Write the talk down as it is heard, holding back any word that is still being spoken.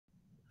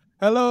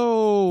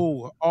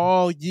Hello,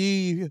 all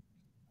ye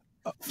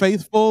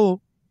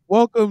faithful.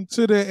 Welcome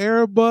to the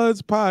Air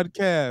Buds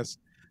podcast.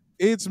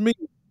 It's me,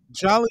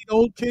 jolly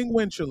old King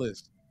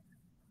Winchellist,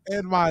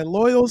 and my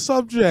loyal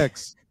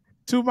subjects.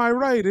 To my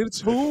right,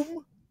 it's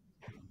whom?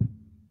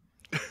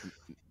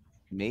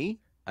 Me?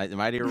 Am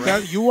I to your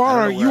right? You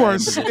are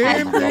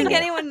standing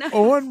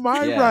on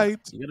my right,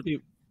 You gotta be...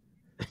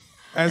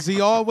 as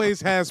he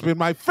always has been,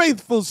 my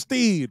faithful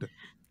steed.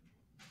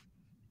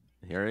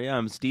 Here I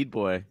am, Steed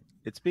Boy.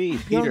 It's me,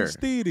 Young Peter.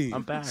 Steedy.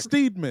 I'm back.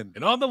 Steedman.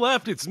 And on the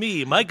left, it's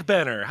me, Mike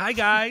Benner. Hi,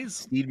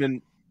 guys.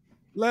 Steedman.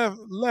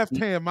 Left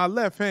hand, my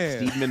left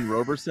hand. Steedman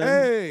Roberson.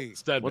 Hey.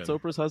 Stedman. What's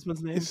Oprah's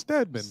husband's name? It's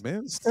Stedman,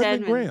 man.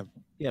 Stedman Graham.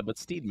 Yeah, but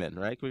Steedman,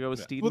 right? Can we go with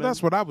Steedman? Well,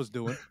 that's what I was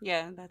doing.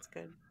 Yeah, that's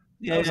good.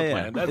 Yeah, that was a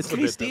plan. That's it's the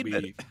me, bit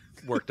that Steedman.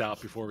 we worked out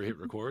before we hit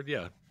record.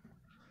 Yeah.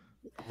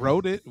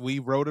 We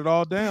wrote it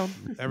all down.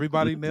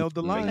 Everybody nailed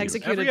the line.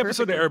 Executed Every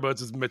episode perfectly. of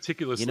Airbuds is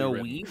meticulously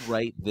written. We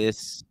write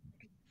this.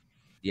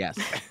 Yes,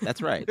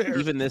 that's right.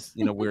 Even this,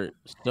 we're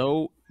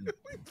so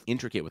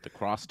intricate with the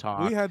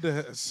crosstalk. We had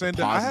to send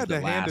I had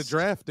to hand a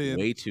draft in.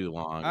 Way too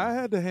long. I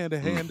had to hand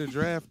a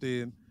draft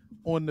in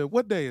on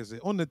what day is it?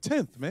 On the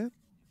 10th, man.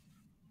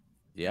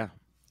 Yeah.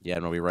 Yeah,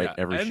 no, we write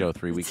every show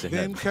 3 weeks ahead.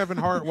 Then Kevin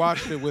Hart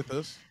watched it with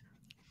us.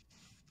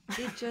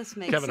 It just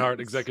makes Kevin Hart,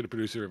 sense. executive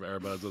producer of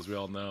Airbuds, as we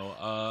all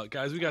know.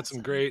 Guys, we got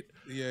some great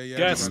Yeah.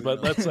 guests,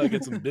 but let's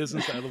get some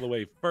business out of the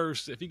way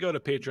first. If you go to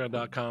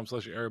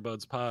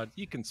patreon.com/airbudspod,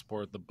 you can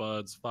support the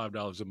buds.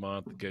 $5 a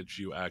month gets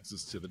you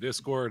access to the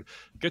Discord,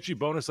 get you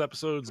bonus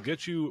episodes,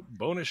 get you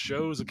bonus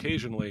shows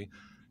occasionally.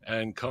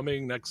 And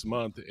coming next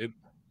month,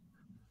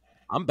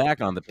 I'm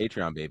back on the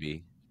Patreon,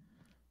 baby.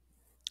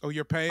 Oh,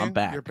 you're paying? I'm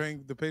back. You're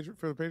paying for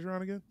the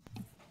Patreon again?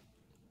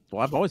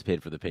 Well, I've always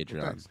paid for the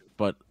Patreon, Thanks.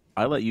 but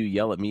I let you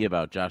yell at me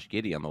about Josh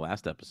Giddey on the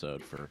last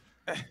episode for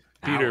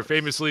Peter, hours.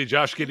 famously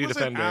Josh Giddey It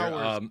wasn't defender.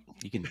 hours.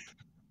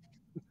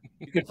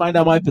 You can find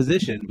out my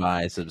position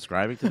by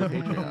subscribing to the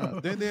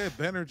Patreon. Then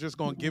Benner just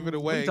gonna give it What are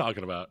away. you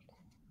talking about?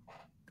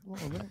 Come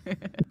on, man.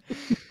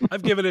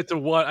 I've given it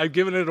away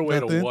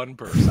to Nothing. one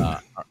person.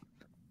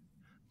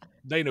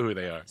 They know who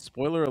they are.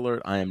 Spoiler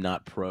alert: I am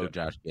not pro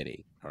Josh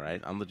Giddey. All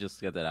right, I'm gonna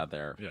just get that out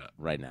there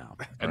right now.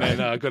 And then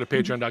go to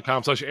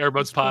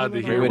patreon.com/airbudspod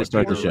to hear Way to what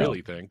start the Peter show.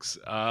 really thinks.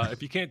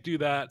 If you can't do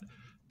that,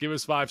 give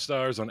us 5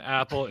 stars on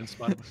Apple and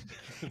Spotify.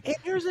 And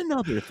here's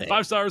another thing: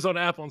 5 stars on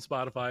Apple and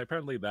Spotify.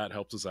 Apparently that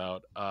helps us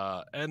out.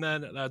 And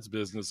then that's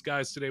business.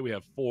 Guys, today we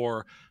have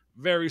 4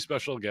 very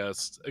special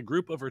guests, a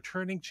group of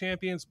returning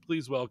champions.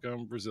 Please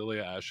welcome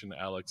Brazilia, Ashtyn,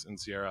 Alex, and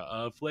Ciara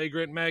of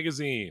Flagrant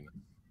magazine.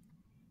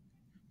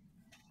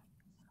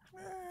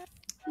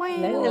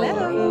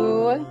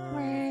 Hello.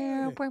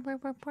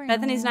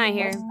 Bethany's not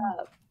here.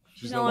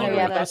 She's no no longer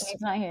longer with with us. us.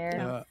 He's not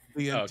here.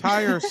 The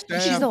entire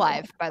staff She's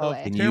alive, by the of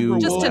way. Can you-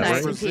 Timberwolves Just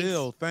tonight.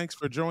 Brazil, thanks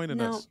for joining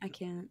No, us. I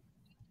can't.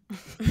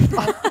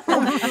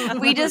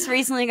 We just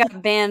recently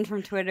got banned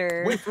from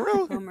Twitter. Wait, for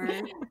real? Bummer.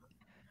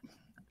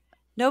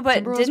 No,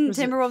 but Timberwolves didn't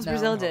Brazil- Timberwolves no.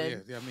 Brazil Oh,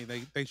 did? yeah, I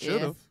mean, they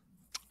should have.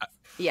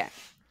 Yeah.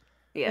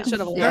 Yeah. Should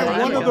have That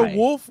Yeah, one yeah. of the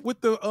wolf with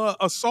the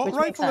assault Which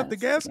makes rifle at the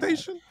gas sense.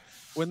 station.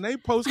 When they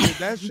posted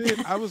that shit,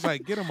 I was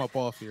like, "Get him up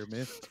off here,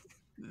 man."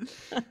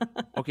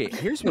 Okay,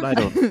 here's what I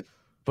don't.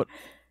 But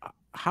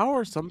how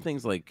are some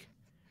things like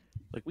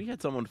we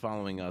had someone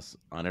following us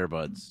on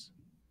Airbuds,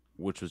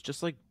 which was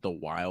just like the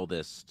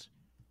wildest.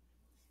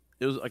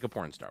 It was like a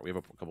porn star. We have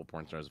a couple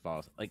porn stars that follow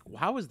us. Like,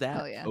 how is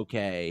that Oh, yeah.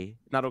 okay?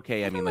 Not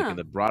okay. I mean, like in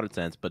the broader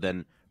sense, but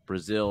then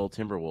Brazil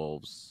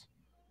Timberwolves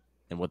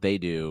and what they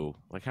do.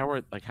 Like,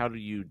 how do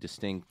you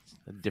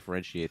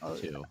differentiate the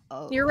two?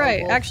 You're right.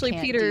 A wolf Actually,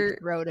 can't Peter-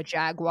 rode a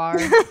jaguar.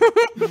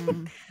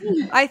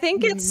 I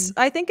think it's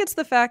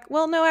the fact.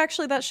 Well, no,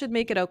 actually, that should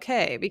make it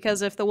okay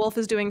because if the wolf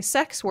is doing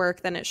sex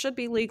work, then it should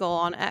be legal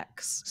on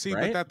X. See,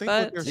 Right? but I think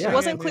But what they're it saying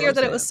wasn't clear is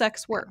that it was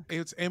sex work.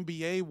 it's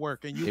NBA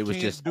work, and you It was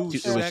can't just- do it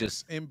was sex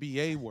just-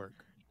 NBA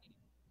work.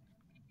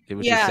 It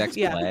was Yeah, just sex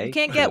yeah. play. You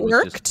can't but get it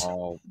was just worked.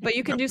 all- But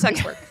you can do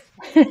sex work.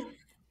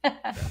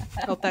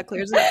 Hope that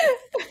clears it up.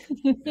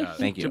 Yeah,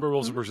 Thank you.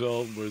 Timberwolves of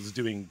Brazil was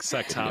doing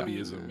sex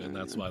hobbyism, and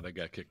that's why they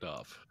got kicked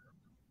off.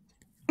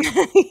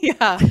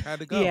 Yeah. Had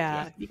to go.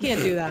 Yeah. You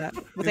can't do that.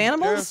 With Is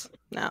animals?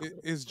 No.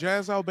 Is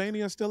Jazz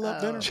Albania still up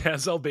there?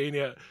 Jazz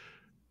Albania.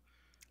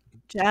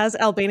 Jazz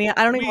Albania.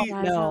 I don't even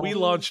Jazz know. We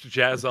launched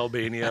Jazz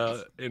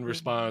Albania in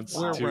response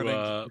We're to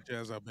running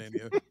Jazz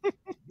Albania.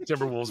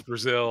 Timberwolves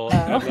Brazil. Oh,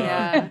 and,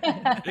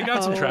 Yeah. it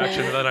got some Oh,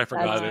 traction, and then I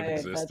forgot that's it great,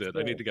 that's existed. I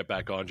need great. to get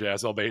back on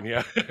Jazz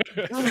Albania.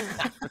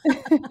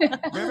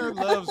 Benner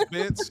loves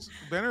bits.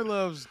 Benner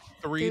lows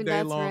Dude, 3-day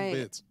that's long right.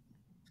 bits.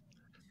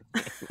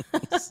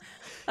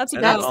 That's And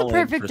about That's the all in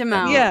perfect for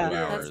amount. 72 Yeah.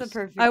 That's the hours.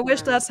 perfect I wish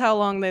amount. that's how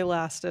long they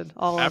lasted.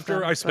 All of After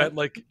them, I but spent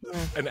like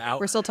an hour.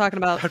 we're still talking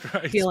about After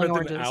I peeling spent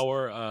oranges. an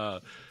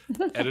hour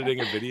editing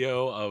a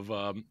video of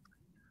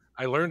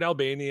I learned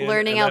Albanian,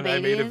 Learning and then I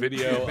made a Albanian?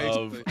 video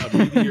of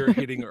Basically. a meteor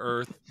hitting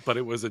Earth, but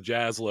it was a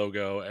Jazz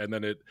logo, and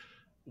then it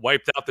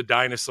wiped out the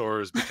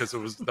dinosaurs because it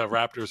was the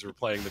Raptors were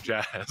playing the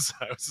Jazz.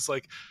 I was just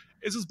like,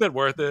 "Is this been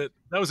worth it?"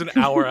 That was an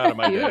hour out of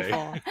my day.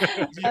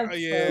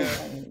 Yeah.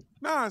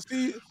 Nah,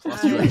 see,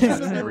 Plus, you you should have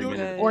have every been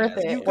minute. Worth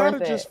it. You gotta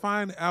Worth just it.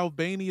 find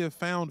Albania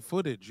found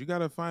footage. You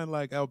gotta find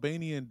like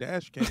Albanian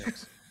dash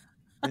cams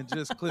and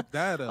just clip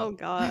that up. Oh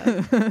god.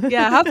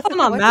 Yeah, have fun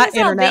on What that does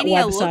internet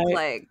Albania website. look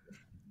like?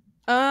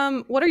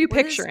 What are you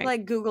What is, picturing?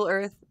 like Google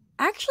Earth?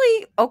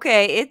 Actually,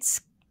 okay,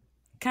 it's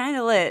kind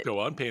of lit. Go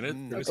on, paint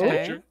it. There's a Okay.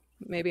 picture.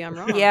 Maybe I'm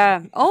wrong.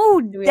 Yeah.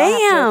 Oh, Do we all have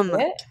to damn.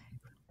 see it?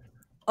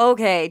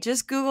 Okay,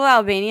 just Google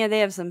Albania. They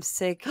have some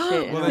sick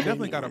shit. in Well, they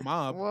definitely got Albania. a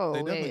mob. Whoa, they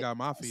definitely wait, got let's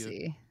mafia.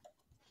 see.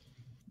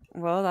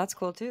 Well, that's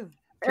cool too.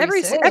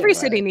 Every sick. every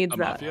city needs A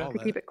that mafia? to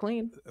keep it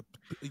clean.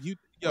 Yo,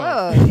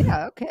 Whoa,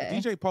 yeah, okay.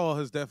 DJ Paul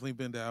has definitely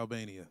been to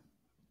Albania.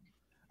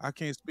 I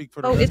can't speak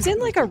for the Oh, rest it's of in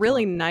the like a people.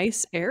 really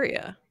nice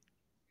area.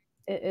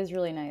 It is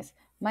really nice.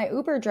 My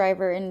Uber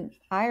driver in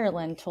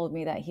Ireland told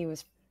me that he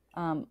was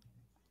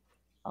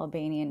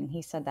Albanian.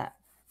 He said that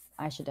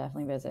I should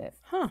definitely visit.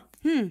 Huh.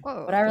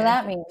 Whoa, Whatever okay.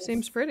 that means.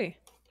 Seems pretty.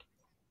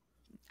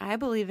 I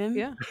believe him.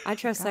 Yeah. I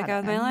trust that God, guy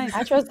with my I'm- life.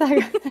 I trust that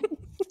guy.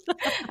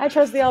 I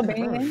trust the Bro,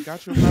 Albanian. he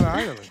got you out of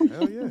Ireland.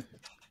 Hell yeah.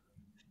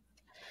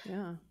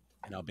 Yeah.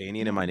 An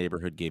Albanian in my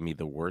neighborhood gave me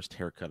the worst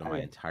haircut of my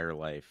Oh. entire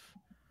life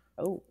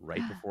Oh,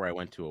 right before I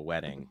went to a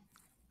wedding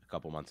a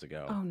couple months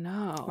ago. Oh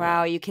no.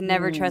 Wow, you can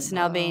never trust an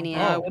Wow. Albanian.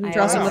 I wouldn't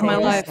trust him with my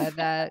Wow. life. Said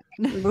that.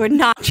 Would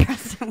not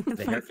trust him with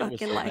The my haircut was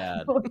fucking so life.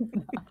 bad.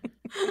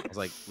 I was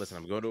like, listen,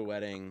 I'm going to a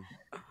wedding.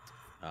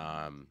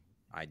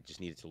 I just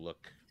needed to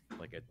look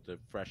like a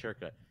fresh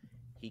haircut.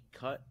 He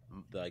cut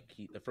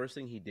the first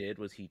thing he did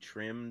was he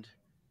trimmed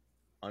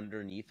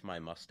underneath my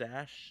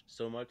mustache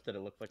so much that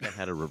it looked like I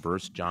had a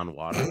reverse John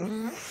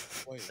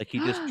Waters. Wait, Like he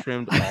just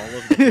trimmed all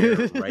of the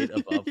hair right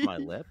above my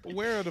lip.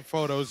 where are the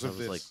photos I of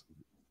was this?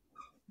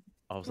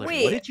 I was like,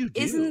 Wait, what did you do?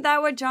 isn't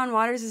that what John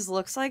Waters'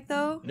 looks like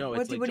though? No,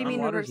 what, it's like what do you John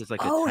mean Waters reverse? is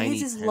like a oh, tiny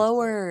his is pencil.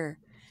 lower.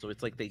 So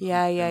it's like they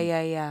Yeah, keep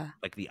them yeah.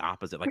 like the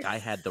opposite. Like I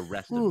had the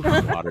rest Ooh. of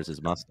John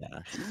Waters'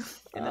 mustache,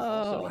 and then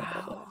also Oh,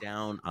 like, wow.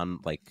 down on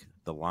like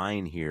the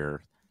line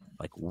here,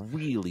 like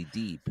really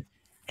deep.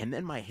 And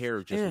then my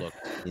hair just Ugh.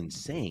 looked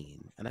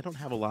insane. And I don't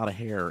have a lot of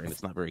hair, and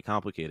it's not very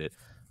complicated.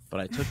 But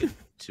I took it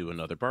to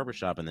another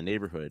barbershop in the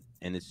neighborhood,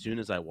 and as soon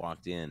as I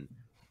walked in,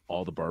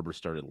 all the barbers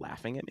started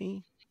laughing at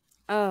me.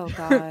 Oh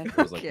god.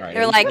 I was like, Okay. all right,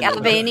 They're who's like gonna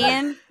go to-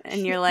 Albanian,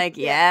 and you're like,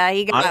 yeah,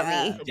 he got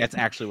I- me. That's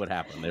actually what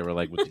happened. They were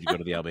like, "Did you go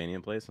to the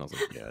Albanian place?" And I was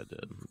like, "Yeah, I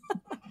did."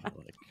 I'm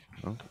like,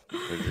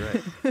 "Oh,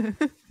 you're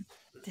right."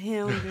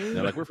 Damn, dude.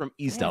 They're like, "We're from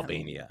East Damn.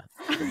 Albania,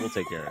 so we'll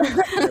take care of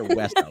it. They're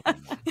West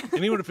Albania."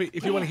 Anyone,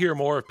 if you want to hear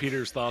more of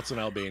Peter's thoughts on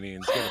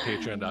Albanians, go to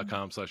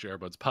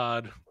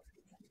patreon.com/airbudspod.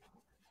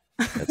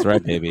 That's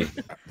right, baby.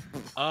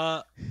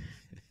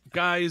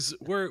 Guys,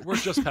 we're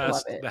just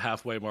past it. the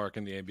halfway mark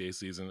in the NBA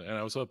season, and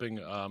I was hoping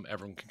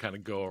everyone can kind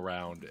of go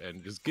around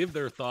and just give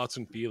their thoughts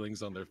and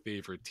feelings on their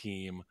favorite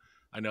team.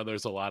 I know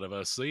there's a lot of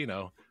us,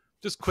 so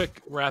just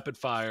quick rapid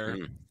fire.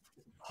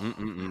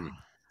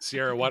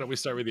 Ciara, why don't we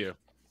start with you?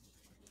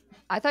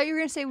 I thought you were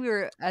gonna say we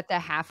were at the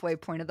halfway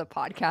point of the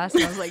podcast.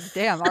 And I was like,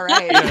 damn, all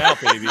right. Get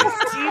out, baby.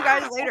 See you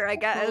guys later, I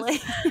guess. I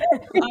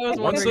was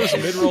Once wondering.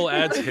 those mid-roll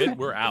ads hit,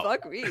 we're out.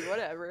 Fuck me,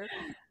 whatever.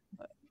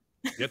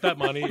 Get that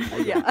money. We're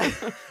Yeah.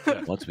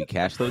 Once we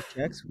cash those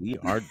checks, we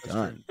are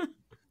done.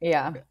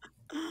 yeah.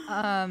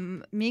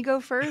 Me go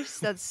first?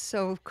 That's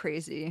so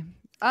crazy.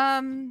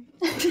 I'm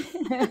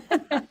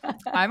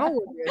a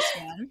Warriors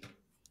fan.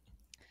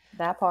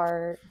 That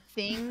part.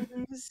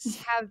 Things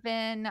have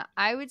been,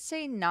 I would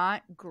say,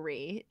 not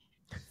great.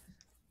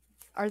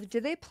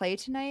 Did they play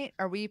tonight?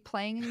 Are we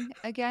playing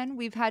again?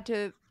 We've had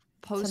to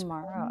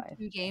postpone Tomorrow, I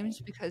 2 games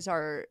because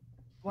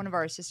one of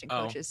our assistant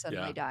Oh, coaches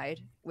suddenly yeah. died,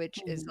 which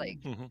is like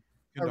Mhm.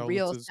 a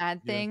real Condolences.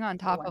 sad Yeah. thing on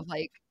top of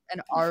like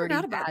an already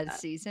forgot about bad that.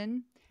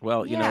 season.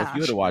 Well, you know, if Yeah.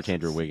 you had to watch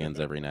Andrew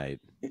Wiggins every night,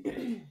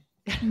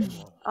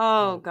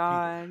 Oh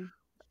god.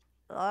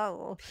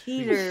 Oh.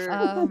 Peter.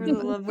 For the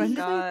love when of do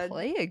God. they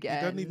play He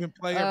again? doesn't even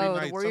play every Oh,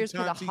 night. the Warriors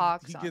play the Sometimes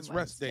Hawks he on gets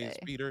rest days, Wednesday.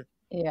 Peter.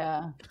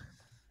 Yeah.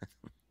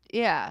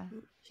 Yeah,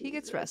 he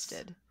gets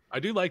rested. I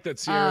do like that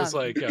Sierra's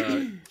Um, like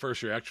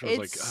first reaction was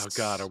like, "Oh it's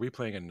God, are we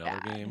playing another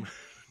bad. game?"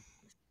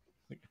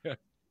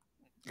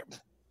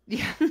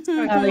 Yeah.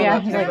 Oh yeah.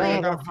 He's like, Apparently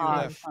oh, got a the few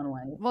Hawks left. on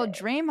Wednesday. Well,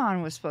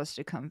 Draymond was supposed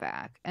to come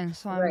back, and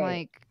so I'm Right.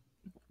 like,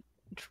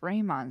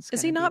 Draymond's.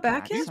 Is he gonna be not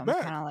back yet? He's So I'm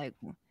back. kind of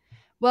like,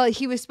 well,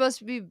 he was supposed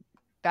to be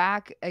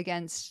back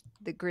against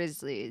the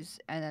Grizzlies,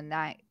 and then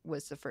that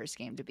was the first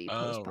game to be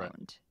Oh, right.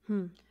 postponed.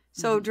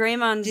 So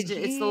Draymond's Did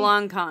it's he- the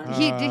long con.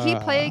 Did he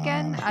play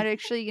again? Ah. I'd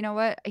actually, you know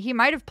what? He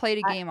might have played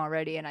a I- game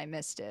already, and I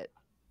missed it.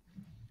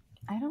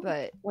 I don't.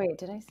 But Wait,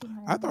 did I see? him?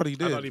 I thought he I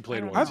did. thought he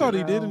played I one. don't I thought too.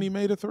 he did, and he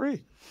made a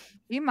 3.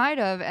 he might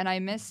have, and I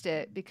missed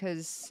it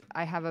because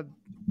I have a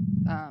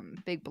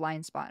big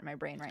blind spot in my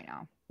brain right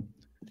now.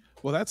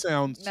 Well, that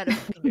sounds. Medical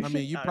I mean,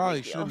 condition, you not a probably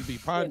big deal. shouldn't be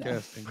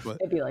podcasting, but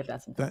It'd be like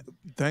that sometimes.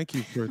 thank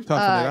you for toughing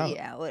it out.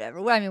 Yeah,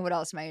 whatever. Well, I mean, what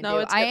else am I No, gonna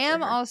do? it's I good for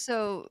am her.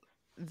 also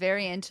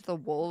very into the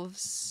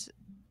Wolves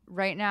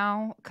right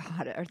now.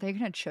 God, are they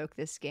gonna choke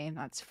this game?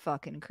 That's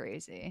fucking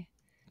crazy.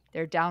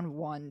 They're down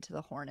 1 to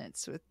the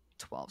Hornets with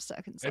 12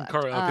 seconds And left.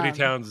 Karl-Anthony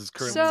Towns is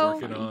currently so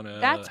working on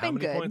that's how been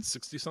many good. points?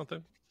 60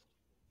 something.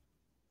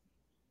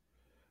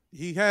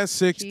 He has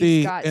 60,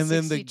 He's got and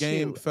then the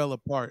game 62. fell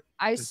apart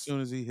I as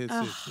soon as he hit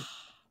 60.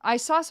 I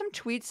saw some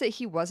tweets that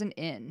he wasn't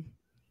in,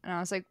 and I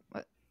was like,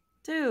 "What?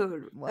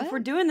 Dude, What? if we're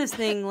doing this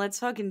thing, let's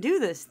fucking do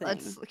this thing.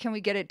 Can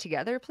we get it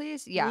together,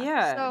 please?" Yeah.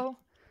 Yeah. So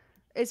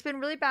it's been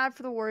really bad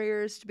for the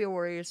Warriors to be a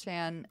Warriors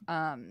fan,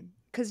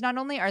 because not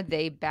only are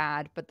they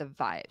bad, but the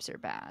vibes are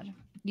bad.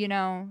 You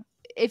know,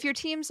 if your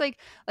team's like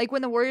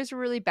when the Warriors were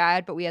really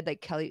bad, but we had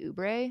like Kelly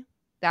Oubre,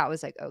 that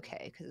was like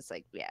okay, because it's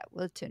like, yeah,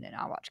 we'll tune in.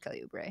 I'll watch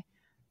Kelly Oubre.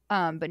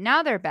 But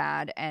now they're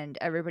bad and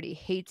everybody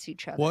hates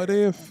each other. What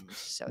if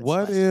so it's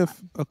what less if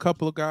fun. a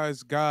couple of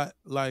guys got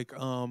like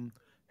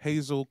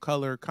hazel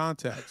color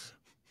contacts?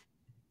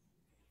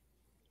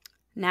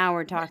 Now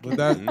we're talking. Would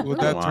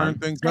that turn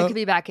things I up? could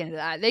be back into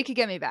that. They could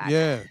get me back.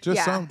 Yeah,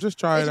 just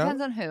try it out.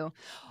 Depends on who.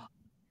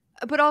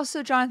 But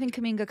also, Jonathan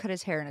Kuminga cut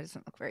his hair and it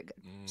doesn't look very good.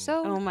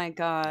 So, Oh my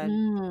god!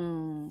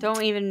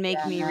 Don't even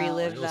make me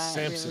relive Little that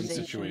Samson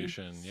realization.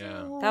 situation.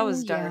 Yeah. That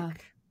was yeah.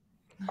 dark.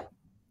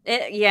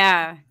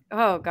 Yeah.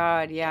 Oh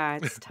god. Yeah.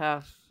 It's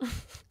tough.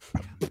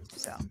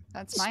 So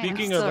that's my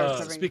Speaking answer. of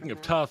recovering speaking from of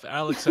that. tough,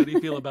 Alex, how do you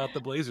feel about the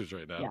Blazers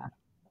right now?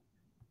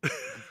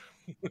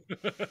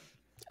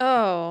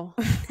 Oh.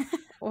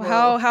 Well,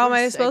 Whoa, how am what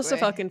a I supposed to segue.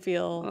 fucking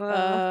feel?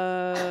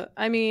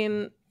 I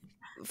mean,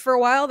 for a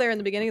while there in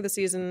the beginning of the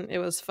season, it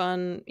was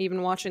fun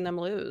even watching them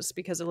lose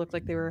because it looked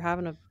like they were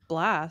having a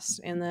blast.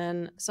 And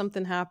then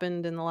something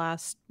happened in the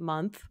last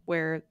month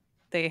where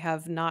they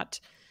have not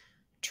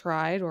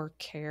tried or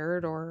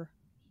cared or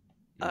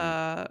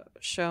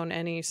shown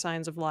any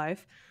signs of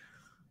life.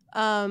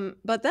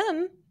 But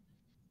then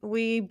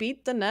we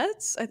beat the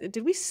Nets.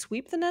 Did we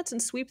sweep the Nets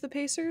and sweep the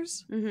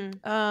Pacers?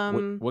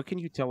 Mm-hmm. What can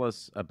you tell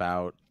us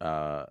about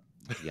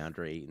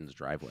DeAndre Ayton's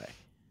driveway?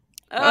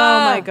 Oh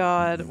my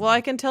god. Well,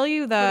 I can tell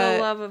you For that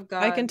the love of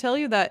God. I can tell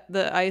you that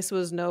the ice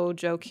was no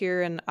joke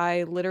here, and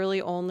I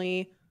literally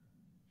only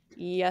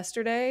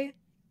yesterday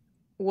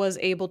was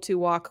able to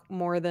walk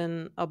more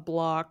than a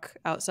block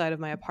outside of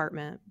my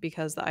apartment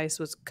because the ice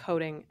was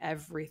coating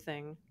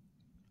everything.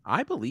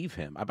 I believe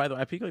him. By the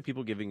way, I feel like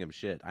people giving him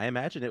shit. I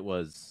imagine it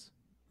was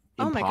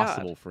Oh my God.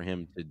 impossible for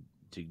him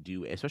to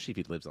do, especially if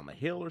he lives on the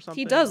hill or something.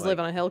 He does live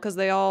on a hill because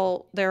they're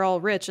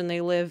all rich and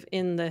they live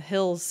in the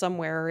hills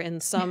somewhere in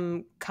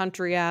some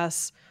country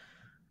ass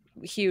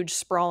huge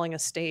sprawling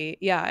estate.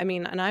 Yeah, I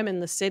mean, and I'm in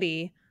the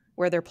city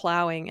where they're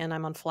plowing and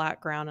I'm on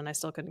flat ground and I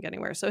still couldn't get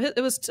anywhere. So it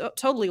was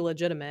totally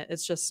legitimate.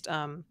 It's just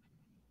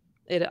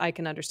I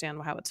can understand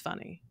how it's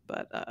funny,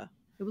 but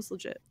it was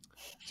legit.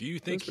 Do you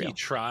think he real.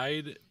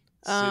 tried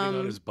sitting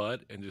on his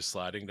butt and just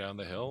sliding down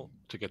the hill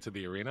to get to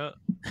the arena,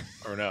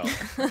 or no?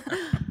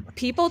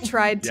 People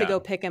tried to Yeah. go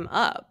pick him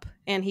up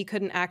and he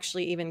couldn't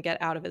actually even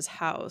get out of his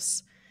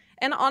house.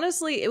 And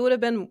honestly, it would have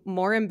been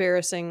more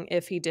embarrassing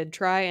if he did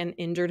try and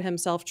injured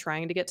himself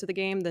trying to get to the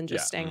game than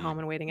just Yeah. staying home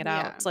and waiting it Yeah.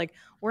 out. It's like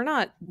we're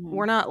not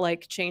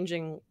like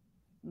changing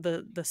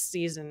the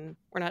season.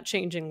 We're not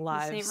changing This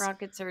lives. ain't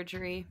rocket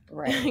surgery.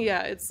 Right.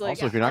 Yeah, it's like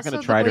Also, if you're not going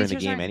Also, to the try during the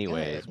Blazers game aren't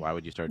anyways, good. why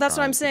would you start? that's what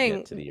trying I'm to saying.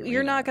 get to the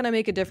You're not arena? going to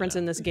make a difference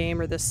in this game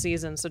or this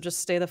season. So just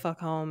stay the fuck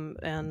home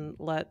and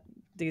let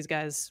these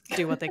guys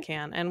do what they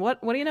can. And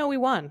what do you know? We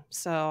won.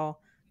 So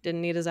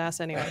didn't need his ass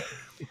anyway.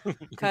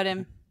 Cut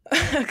him.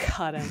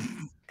 Cut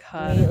him.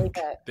 Cut him. Immediately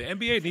cut. The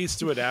NBA needs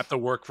to adapt the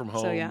work from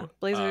home So, yeah,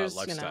 Blazers,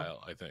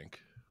 lifestyle. I think.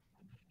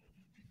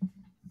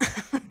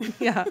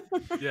 Yeah.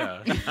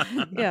 Yeah.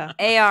 Yeah.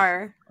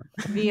 AR,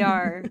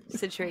 VR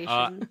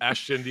situation.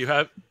 Ashtyn, do you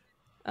have?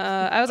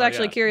 I was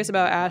actually yeah. curious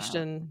about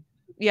Ashtyn.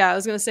 Yeah, I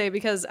was going to say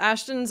because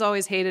Ashton's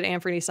always hated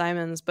Anthony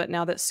Simons, but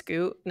now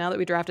that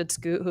we drafted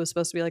Scoot, who was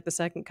supposed to be like the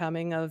second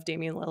coming of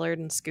Damian Lillard,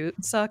 and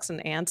Scoot sucks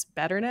and Ant's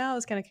better now, I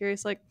was kind of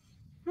curious, like,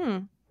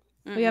 what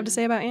do you have to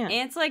say about Ant?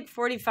 Ant's like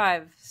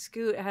 45.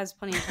 Scoot has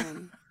plenty of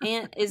time.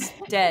 Ant is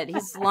dead.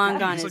 He's long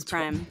gone in He's his like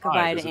prime. 25,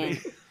 Goodbye to isn't Ant.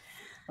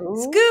 he?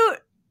 Ooh. Scoot!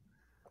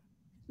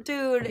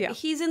 Dude, Yeah.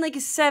 he's in like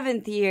his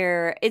 7th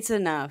year. It's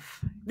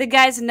enough. The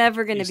guy's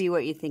never going to be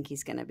what you think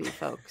he's going to be,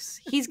 folks.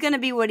 He's going to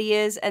be what he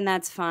is, and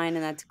that's fine,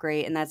 and that's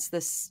great, and that's the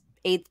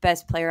 8th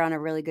best player on a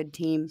really good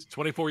team. He's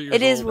 24 years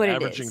It is old, what it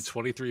averaging is.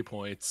 23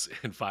 points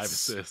and 5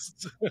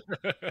 assists.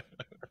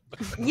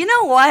 You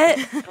know what?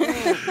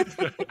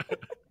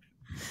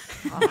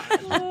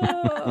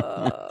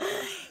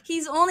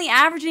 He's only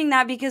averaging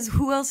that because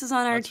who else is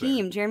on our That's fair.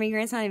 team? Jeremy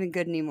Grant's not even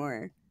good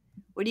anymore.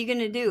 What are you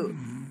gonna do?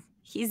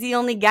 He's the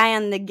only guy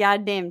on the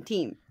goddamn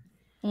team.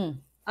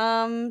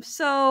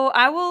 So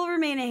I will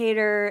remain a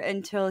hater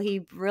until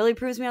he really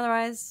proves me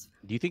otherwise.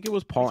 Do you think it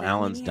was Paul Which I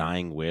Allen's believe.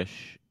 dying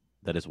wish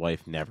that his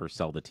wife never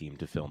sell the team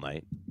to Phil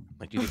Knight?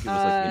 Like, do you think it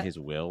was like in his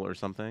will or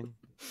something?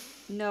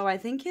 No, I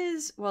think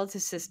it's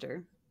his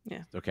sister.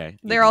 Okay,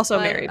 They're also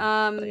But, married.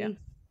 but yeah.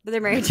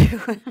 they're married too.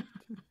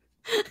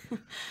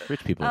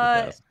 rich people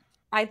are the best.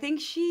 I think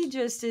she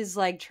just is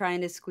like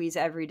trying to squeeze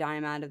every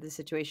dime out of the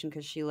situation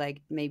because she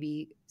like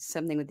maybe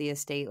something with the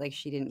estate, like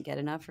she didn't get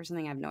enough or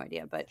something. I have no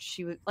idea, but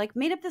she was like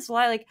made up this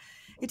lie. Like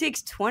it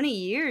takes 20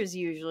 years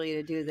usually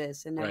to do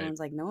this, and everyone's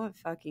like, no, it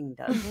fucking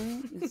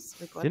doesn't. It's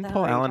like, what Didn't the hell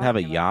Paul are you Allen have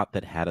a talking about? yacht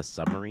that had a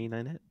submarine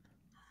in it?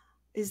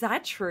 Is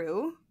that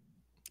true?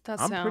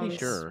 That I'm sounds pretty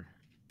sure.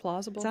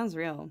 plausible. Sounds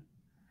real.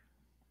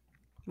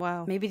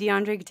 Wow. Maybe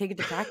DeAndre could take it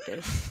to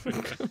practice.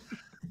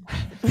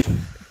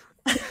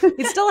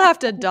 You'd still have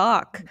to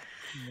dock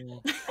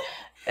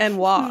and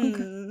walk.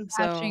 Hmm.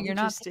 So Ashton, you're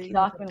not interesting. thinking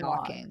about Dock and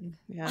walk. talking.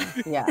 yeah.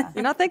 Yeah.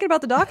 You're not thinking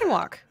about the dock and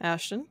walk,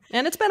 Ashton.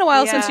 And it's been a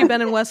while since Yeah. you've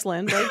been in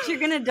Westland, but If you're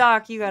gonna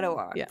dock, you gotta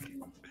walk. Yeah.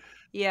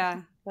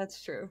 Yeah,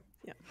 that's true.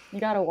 You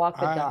gotta walk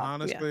the I dog.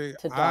 honestly,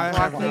 To I dock.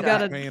 have You not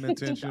gotta- been paying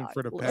attention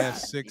for the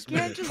past 6 You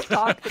can't minutes, just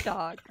talk the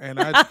dog. and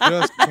I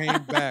just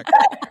came back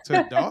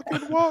to dock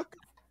and walk.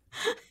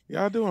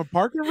 Y'all doing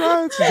parking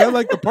rides? Is that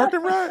like the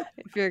parking ride?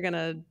 if you're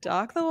gonna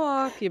dock the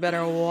walk, you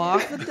better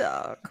walk the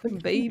dock,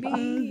 baby.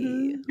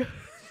 Mhm.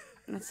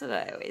 That's what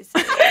I always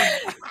say.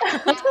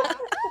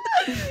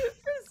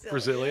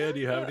 Brazilia, do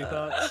you have any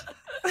thoughts?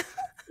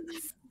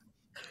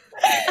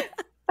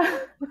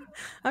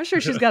 I'm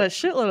sure she's got a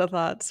shitload of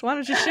thoughts. Why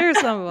don't you share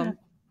some of them?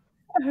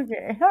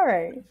 Okay, all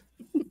right.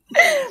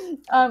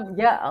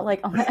 Yeah, like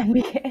on the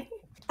NBA,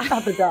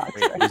 not the dogs.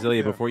 Wait,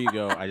 Brazilia, before you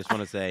go, I just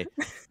want to say,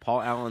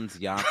 Paul Allen's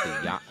yacht,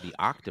 the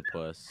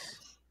Octopus,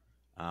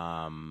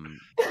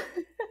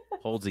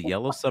 holds a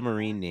yellow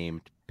submarine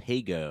named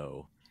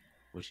Pago,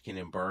 which can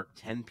embark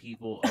 10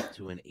 people up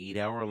to an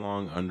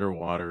 8-hour-long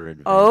underwater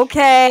adventure.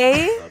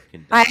 Okay. of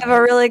I have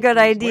a really good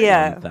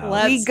idea. 1,000.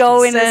 Let's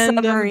go in a send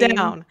them submarine.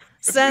 down.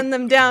 Send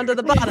them down to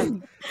the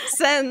bottom.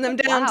 Send them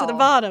down to the Wow.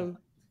 bottom.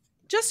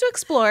 Just to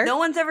explore. No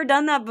one's ever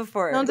done that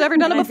before. No one's ever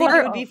done And it I think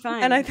before. it would be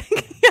fine. And I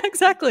think, yeah,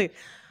 exactly.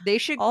 They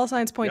should. All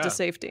signs point to Yeah.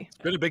 safety. It's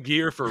been a big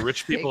year for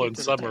rich people Take it in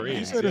to the top. submarines.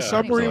 You said a yeah.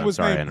 submarine I'm was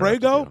sorry, I named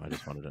interrupted Prego? you. I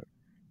just wanted to.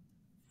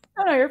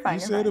 Oh no, you're fine. You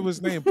you're said fine. it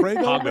was named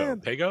Prego, Pago. man?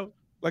 Pago?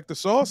 Like the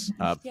sauce?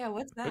 Yeah,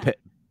 what's that?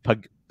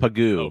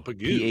 Pagoo. Oh,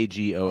 Pagoo.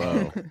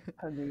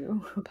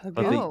 Pagoo.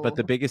 Pagoo. But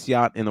the biggest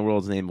yacht in the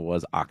world's name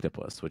was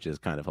Octopus, which is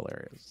kind of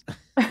hilarious.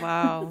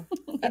 Wow.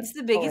 It's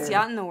the biggest Hilarious.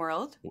 yacht in the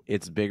world.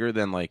 It's bigger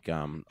than like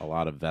a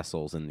lot of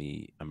vessels in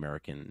the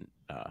American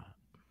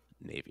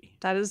Navy.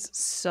 That is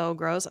so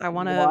gross. I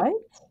want to What?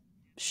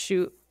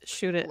 shoot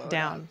it Blow it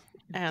down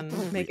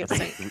and make it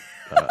sink.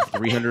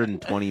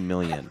 320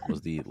 million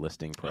was the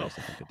listing price,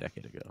 I think, a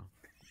decade ago.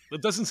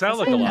 It doesn't sound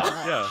like a lot.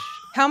 Yeah.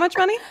 How much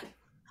money?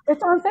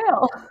 It's on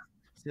sale.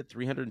 Is it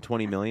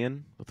 320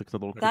 million? With the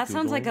little That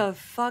sounds like Google? a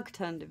fuck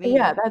ton to me.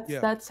 Yeah, Yeah.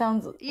 that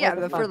sounds. Yeah, like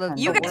a but for fuck the- ton.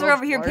 You The guys are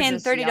over here world's paying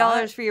largest $30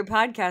 yacht. for your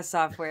podcast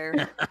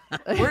software.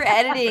 We're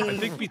editing. I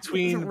think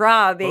between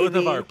raw, baby. both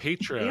of our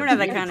Patreons, You don't have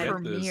that we kind could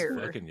of get this premiere.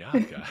 fucking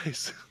yacht,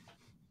 guys.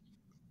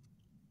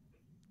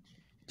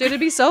 Dude, it'd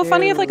be so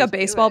funny if like a Dude,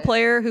 baseball it.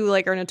 player who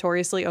like are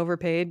notoriously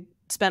overpaid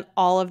spent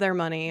all of their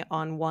money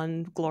on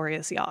one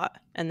glorious yacht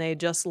and they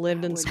just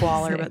lived in would be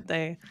squalor, sick. but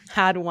they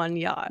had one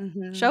yacht.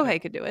 Mhm.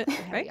 Shohei could do it,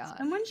 right? Yeah.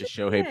 Someone Just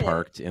should Shohei do it.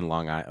 parked in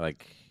Long Island,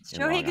 like in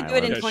Shohei Long could do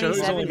it in Island. Yeah,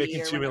 Shohei's only 2070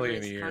 making or $2 whenever million a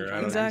his year. contract I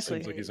don't know, Exactly.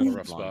 Seems like he's in a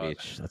rough Long spot.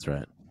 Beach. That's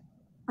right.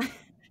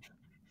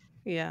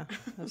 Yeah,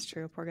 that's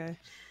true. Poor guy.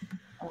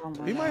 Oh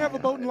my He might have a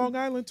God. boat in Long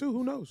Island too.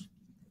 Who knows?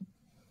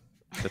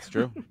 That's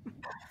true.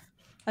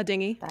 A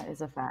dinghy. That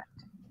is a fact.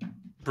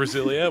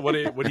 Brazilia, what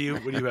do you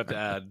have to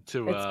add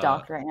to It's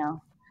docked right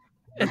now.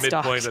 the It's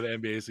midpoint docked. of the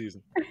NBA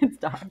season? It's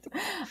docked.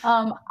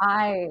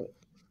 I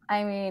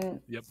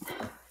mean, Yep.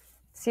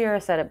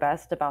 Ciara said it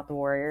best about the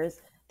Warriors.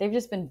 They've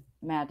just been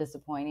mad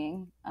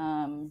disappointing.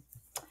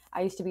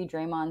 I used to be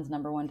Draymond's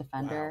 #1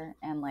 defender,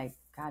 and like,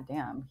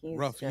 goddamn, he's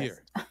Rough just,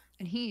 year.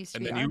 And he used to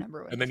And be then our you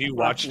number one. and then you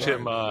defender. watched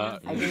him I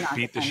do not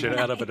beat the defend shit him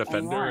out of a defender,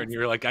 anymore. and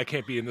you're like, I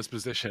can't be in this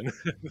position.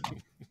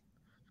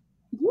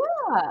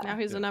 Yeah. Now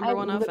he's the I number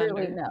one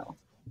literally offender. know.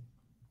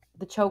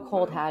 The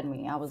chokehold had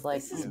me. I was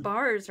like, This is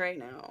bars right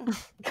now.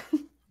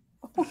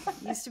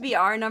 Used to be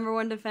our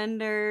 #1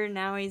 defender.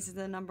 Now he's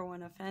the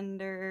 #1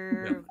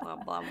 offender. Blah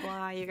blah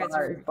blah. You guys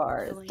are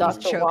bars. filling Dock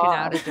in. the choking wall.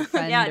 out a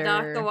defender. Yeah,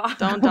 dock the walk.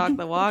 Don't dock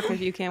the walk if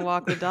you can't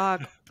walk the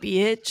dock,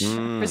 bitch.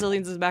 Mm.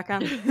 Brazilians is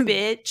background,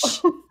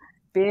 bitch.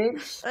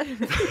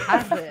 bitch.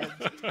 Have it.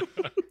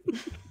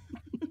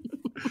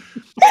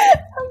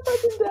 I'm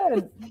fucking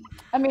dead.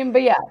 I mean,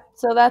 but yeah,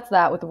 so that's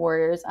that with the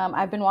Warriors.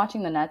 I've been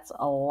watching the Nets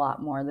a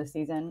lot more this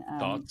season.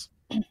 Thoughts?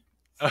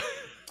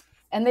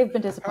 And they've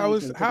been disappointing.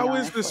 to me, to be How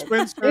is honest. the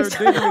Like,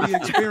 Spencer Dinwiddie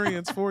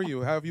experience for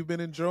you? How have you been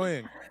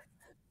enjoying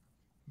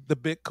the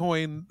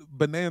Bitcoin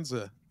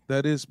bonanza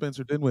that is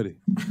Spencer Dinwiddie?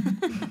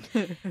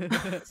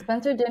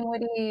 Spencer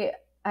Dinwiddie,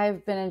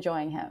 I've been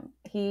enjoying him.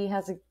 He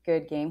has a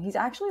good game. He's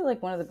actually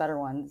like one of the better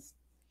ones,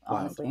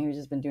 honestly. He's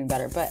just been doing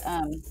better. But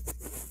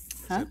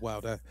Huh?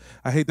 Wow,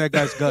 I hate that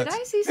guy's guts.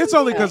 I see It's only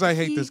something because I that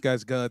hate he- this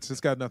guy's guts.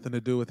 It's got nothing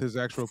to do with his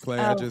actual play.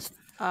 Oh.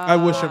 I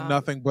wish him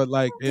nothing but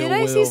like ill Did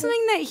I see will.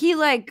 something that he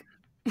like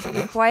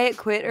quiet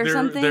quit or There-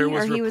 something, there or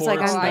was he was like,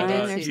 reports I'm that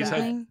done or he's had-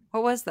 something?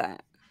 What was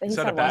that? He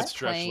said a said bad what?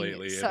 stretch Playing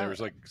lately, and there was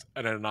like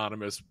an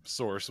anonymous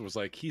source was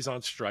like, he's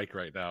on strike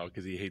right now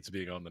because he hates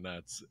being on the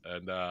Nets,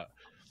 and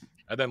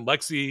then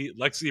Lexi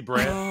Oh,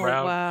 Brown,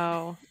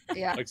 wow.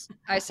 Yeah, Lex,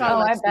 I saw. Oh,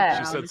 I Lexi bet.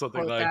 she Brown said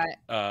something quote like,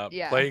 that.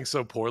 Yeah. "Playing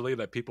so poorly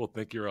that people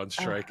think you're on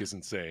strike is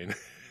insane."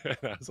 And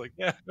I was like,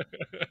 "Yeah."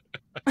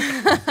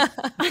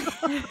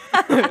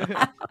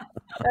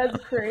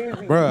 That's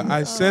crazy. Bruh,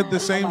 I said the Oh.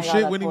 same my God, shit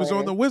that's when he was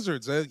on the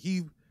hilarious. Wizards.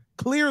 He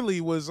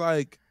clearly was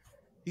like,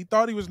 he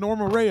thought he was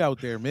Norman Ray out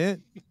there,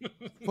 man.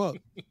 Fuck.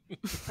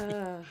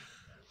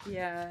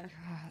 Yeah. God,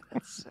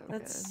 that's so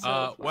That's good.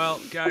 so Well,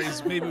 funny.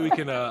 guys, maybe we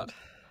can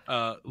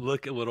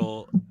look a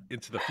little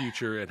into the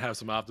future and have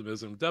some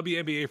optimism.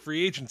 WNBA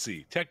free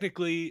agency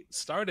technically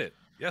started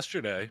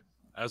yesterday,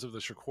 as of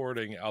this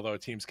recording. Although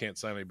teams can't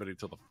sign anybody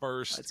till the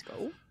 1st. Let's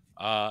go.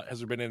 Has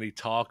there been any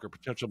talk or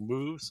potential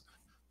moves?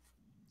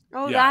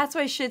 Oh, Yeah. that's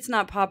why shit's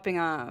not popping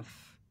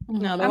off.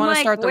 No, they I'm want to like,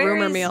 start the rumor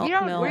where's- mill. You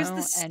don't mill. where's the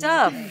know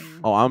stuff? anything.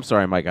 Oh, I'm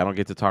sorry, Mike. I don't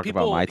get to talk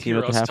about People my team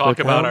hear at the us halfway talk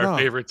about point. our no.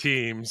 favorite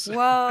teams.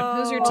 Whoa.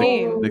 Who's your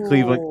team? The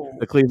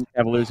Cleveland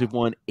Cavaliers who've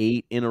won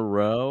 8 in a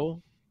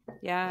row.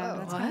 Yeah, Whoa.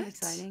 that's kind of What?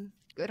 exciting.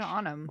 Good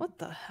on them. What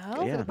the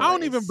hell? Yeah. I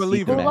don't even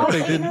believe Keep it. them If out.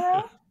 they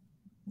didn't.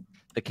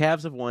 The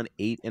Cavs have won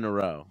 8 in a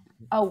row.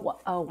 Oh,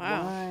 Wow.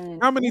 one.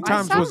 How many I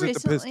times saw was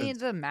it the recently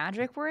Pistons? the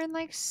Magic were in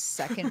like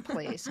 2nd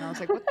place, and I was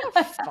like, "What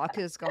the fuck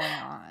is going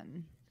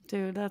on?"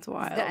 Dude, that's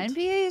wild. The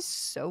NBA is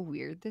so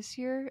weird this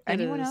year. It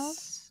Anyone is.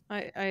 else?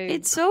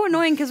 It's so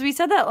annoying because we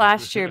said that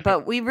last year,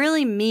 but we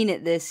really mean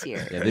it this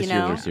year. Yeah, this you year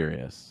know? they're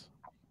serious.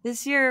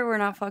 This year we're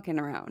not fucking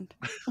around.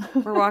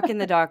 We're walking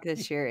the dock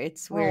this year.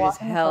 It's We're weird as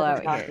walking the hell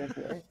out fucking here. talk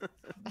this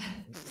year.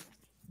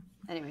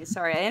 Anyway,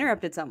 sorry, I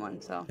interrupted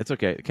someone. So It's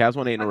okay. The Cavs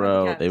won 8 in a Talk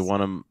about the row. They Cavs. won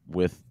them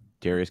with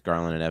Darius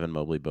Garland and Evan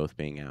Mobley both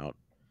being out.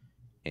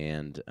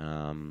 And,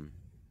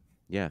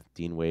 yeah,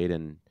 Dean Wade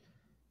and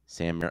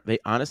Sam Merrill.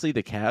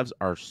 The Cavs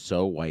are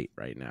so white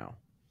right now.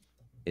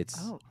 It's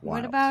Oh. wild.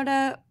 what about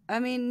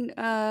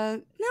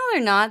no,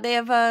 they're not. They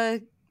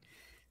have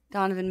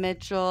Donovan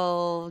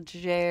Mitchell,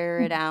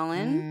 Jared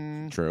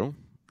Allen. True.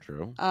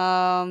 Someone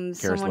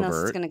else is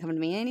LeVert. gonna come to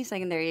me any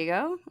second. There you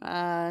go.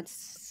 Let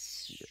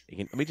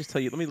me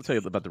tell you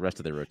about the rest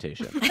of their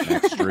rotation.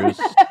 Max Strus,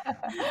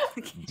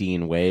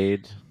 Dean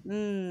Wade,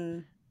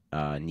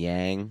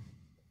 Nyang,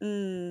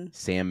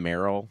 Sam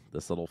Merrill,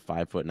 this little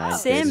 5'9"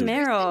 Sam kid.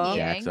 Merrill.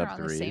 Jacks Yang up are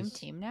on the same threes.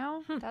 team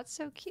now. That's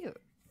so cute.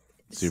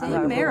 Super Sam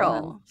cool.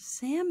 Merrill.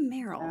 Sam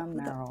Merrill. Sam Who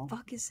Merrill. the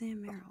fuck is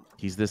Sam Merrill?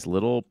 He's this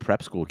little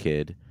prep school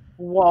kid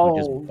who Whoa.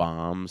 just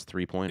bombs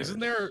 3-pointers. Isn't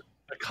there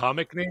a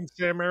comic named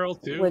Sam Merrill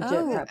too? Legit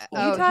Oh, prep school.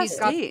 Oh, Utah he's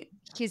got- State.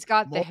 He's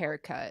got the Well-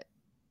 haircut.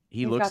 He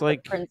He's looks got the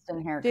like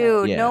Princeton haircut.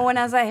 Dude, Yeah. no one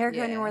has that haircut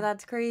Yeah. anymore.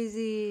 That's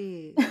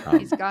crazy.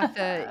 He's got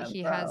the.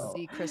 He has bro.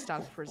 the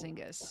Kristaps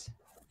Porzingis.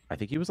 I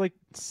think he was like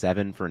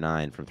 7 for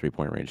 9 from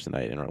 3-point range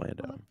tonight in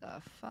Orlando. What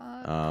the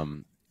fuck?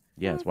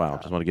 Yeah, it's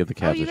wild. Just want to give the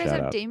Oh, Cavs you a guys shout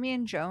have out.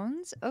 Damian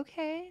Jones.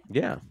 Okay.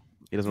 Yeah,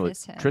 he doesn't really.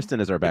 Miss him. Tristan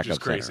is our Which backup is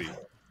crazy center.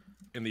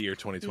 in the year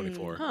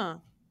 2024. Huh.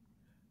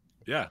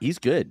 Yeah. He's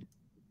good.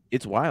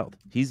 It's wild.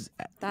 He's.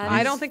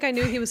 I don't think I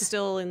knew he was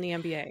still in the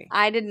NBA.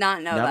 I did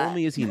not know Not that.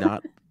 only is he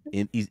not.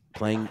 He's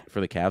playing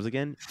for the Cavs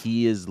again.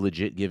 He is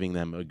legit giving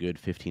them a good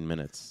 15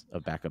 minutes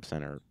of backup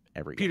center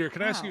every game. Peter,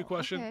 can I ask you a Wow,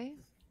 question? okay.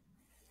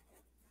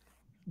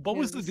 What Yeah,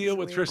 was the this deal is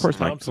with weird. Tristan Of course,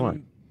 Mike, go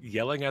Thompson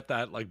yelling at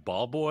that like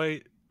ball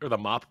boy or the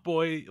mop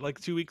boy like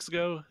 2 weeks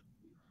ago?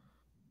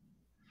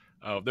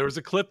 Oh, there was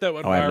a clip that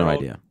went Oh, viral. I have no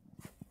idea.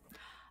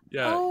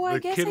 Yeah, Oh, I the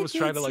guess kid I was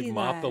trying did to like see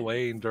mop the that.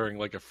 lane during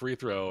like a free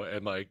throw,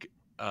 and like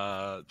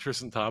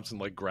Tristan Thompson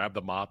like grabbed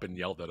the mop and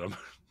yelled at him.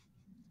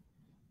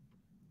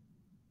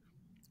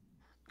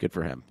 Good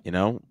for him. You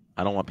know,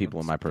 I don't want people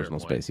in That's my a fair personal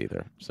point. space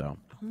either. So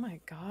Oh my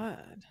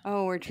god.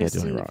 Oh, we're Can't do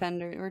any Tristan wrong.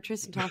 defender. We're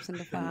Tristan Thompson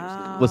defenders.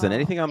 now. Wow. listen,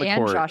 anything on the And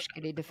court Josh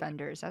Giddey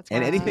defenders. That's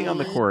and why. anything on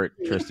the court,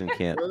 Tristan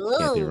can't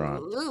do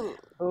wrong.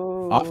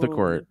 Off the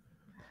court,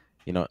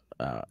 you know,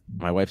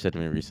 my wife said to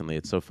me recently,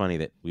 it's so funny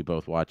that we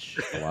both watch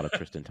a lot of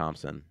Tristan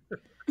Thompson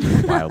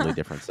in wildly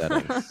different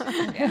settings. Is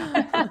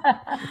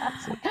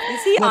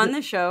he on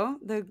the show?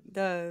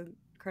 The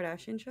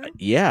Kardashian show?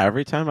 Yeah,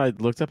 every time I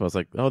looked up, I was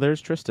like, oh, there's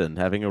Tristan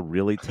having a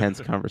really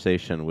tense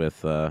conversation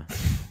with,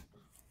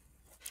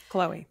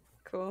 Chloe.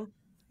 Cool.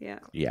 Yeah.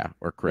 yeah,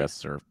 or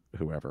Chris or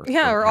whoever.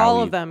 Yeah, or all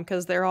Howie. of them,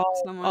 because they're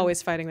all Someone.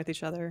 always fighting with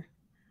each other.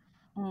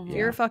 Mhm. If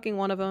you're fucking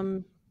one of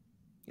them,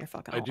 you're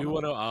fucking I all do of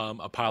want them.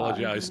 to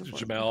apologize to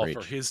Unfortunate. Jamel for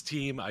Preach. his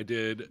team. I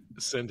did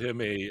send him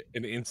an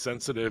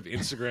insensitive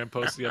Instagram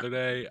post the other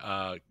day,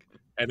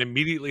 and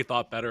immediately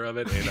thought better of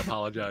it and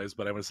apologized.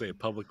 But I'm going to say it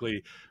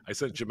publicly. I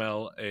sent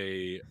Jamel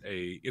a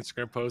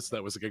Instagram post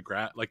that was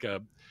like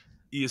a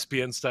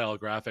ESPN style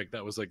graphic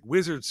that was like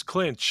Wizards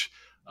clinch,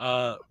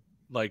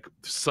 like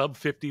sub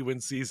 50 win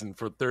season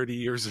for 30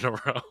 years in a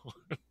row.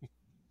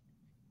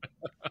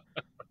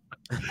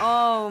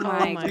 Oh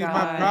my my See, god.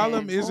 my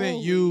problem isn't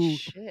Holy you.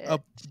 shit.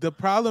 The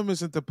problem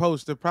isn't the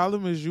post. The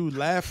problem is you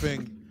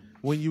laughing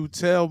when you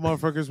tell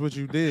motherfuckers what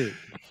you did.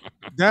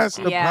 That's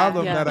the Yeah.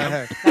 problem Yeah. that I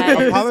had.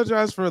 That is-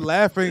 Apologize for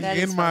laughing that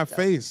is in my fucked up.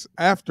 face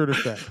after the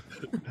fact.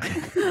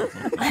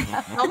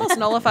 It almost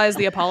nullifies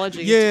the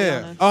apology.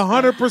 Yeah,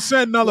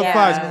 100%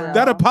 nullifies. Yeah.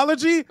 That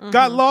apology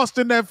got lost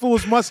in that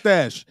fool's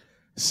mustache.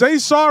 Say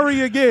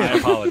sorry I again.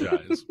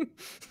 apologize.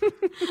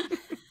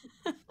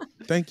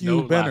 Thank you,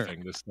 No Benner.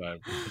 laughing this time.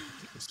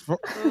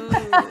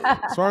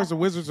 As far as the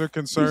Wizards are He's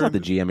concerned, not the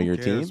GM of who your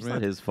cares, team. It's man?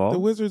 not his The fault.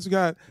 Wizards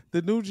got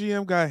the new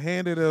GM got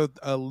handed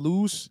a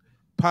loose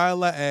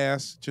pile of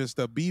ass, just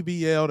a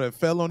BBL that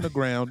fell on the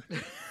ground,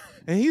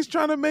 and he's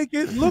trying to make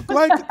it look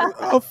like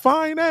a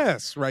fine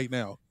ass right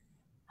now,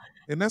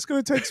 and that's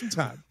going to take some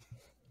time.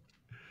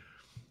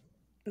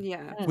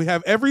 Yeah. We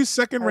have every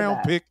second Heard round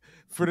that. pick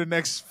for the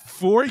next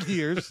 4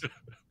 years.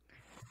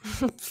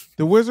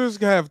 The Wizards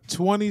have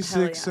 26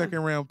 Hell yeah. second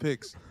round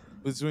picks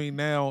between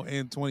now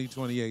and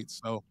 2028.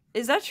 So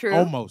Is that true?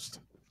 almost.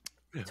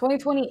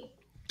 2020.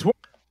 What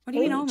do you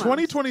mean almost?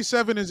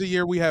 2027 is a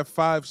year we have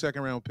 5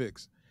 second round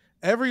picks.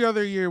 Every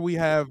other year we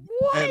have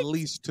at What?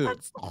 least 2.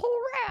 That's the whole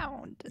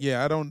round.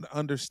 Yeah, I don't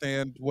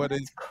understand what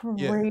That's is.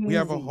 crazy. Yeah, we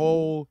have a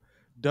whole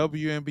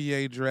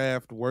WNBA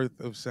draft worth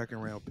of second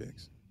round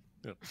picks.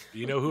 Yeah.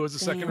 You know who was the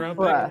second round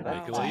Bruh.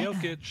 pick? Nikola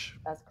Jokic.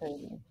 That's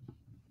crazy.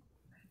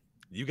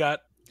 You got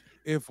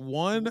If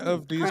one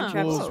of these Huh. Bulls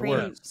Travis were,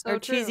 Green or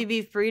true. cheesy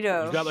beef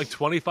burrito. you've got like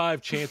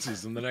 25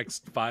 chances in the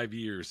next 5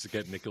 years to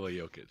get Nikola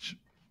Jokic.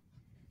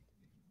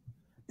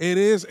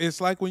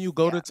 it's like when you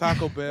go to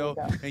Taco Bell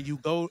There you and you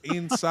go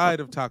inside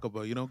of Taco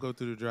Bell. You don't go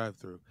through the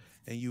drive-through,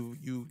 and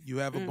you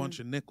have a bunch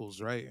of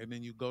nickels, right? And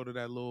then you go to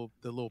the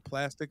little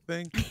plastic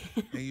thing,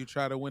 and you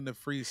try to win the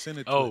free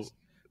Senate Oh, twist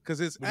because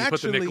it's When you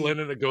put the actually nickel in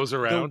and it goes the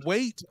around.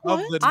 weight of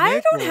the I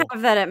nickel. don't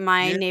have that at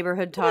my Yeah.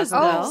 neighborhood What is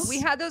Taco Oh, Bell. we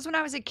had those when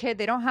I was a kid.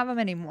 They don't have them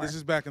anymore. This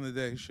is back in the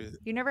day, shit.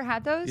 You never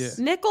had those? Yeah.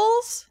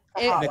 Nickels?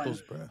 It-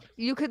 Nickels, bro.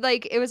 you could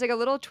like it was like a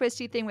little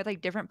twisty thing with like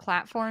different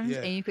platforms, Yeah.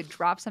 and you could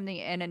drop something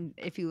in, and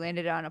if you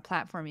landed on a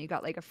platform, you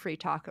got like a free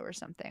taco or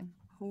something.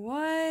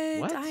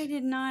 What? I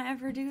did not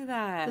ever do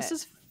that. This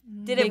is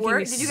Did it making work?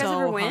 me Did you guys so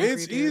ever win? hungry,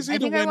 It's dude. easy I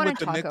to think I win won a with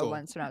the taco nickel.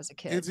 once when I was a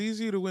kid. It's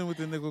easy to win with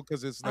the nickel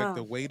because it's like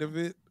the Oh. weight of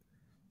it.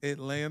 It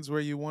lands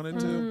where you want it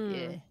to. Mm.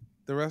 Yeah.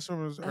 The rest of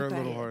them are a little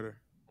Okay. harder.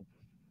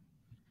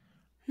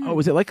 Oh,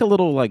 is it like a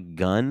little like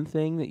gun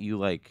thing that you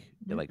like?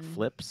 It like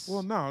flips.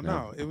 Well, no.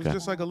 It was Okay.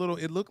 just like a little.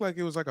 It looked like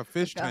it was like a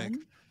fish tank,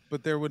 gun?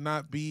 but there would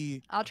not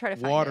be I'll try to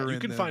find water it. You in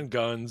can them. find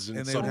guns in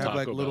and they some would have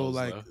like Taco little Bells,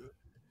 like. though.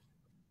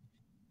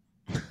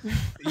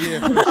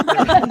 Yeah, for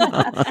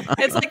sure.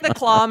 It's like the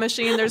claw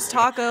machine. There's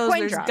tacos, Coin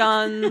there's drop.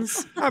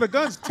 guns. No, the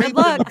gun's taped in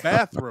the luck.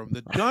 bathroom.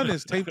 The gun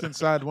is taped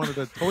inside one of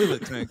the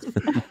toilet tanks,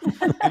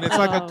 and it's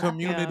like a Oh,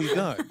 community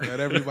gun that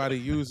everybody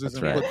uses That's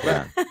and right. put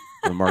Yeah. back.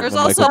 The Mark- There's the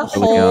also Michael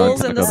Silicon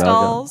holes in the Taco Bell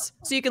gun. stalls,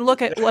 so you can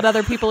look at what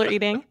other people are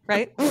eating,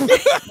 right?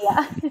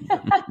 Yeah.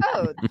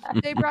 Oh,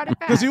 they brought it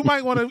back. Because you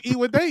might want to eat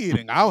what they're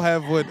eating. I'll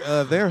have what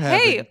they're having,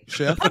 Hey,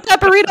 chef. Put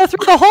that burrito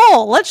through the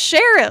hole. Let's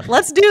share it.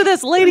 Let's do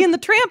this Lady in the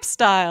Tramp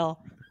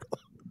style.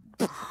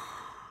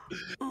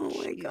 Oh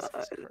my god.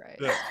 Right.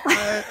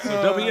 Yeah.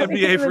 So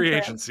WNBA free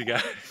agency,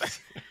 guys.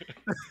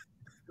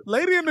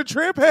 Lady and the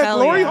Tramp had Hell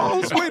glory yeah.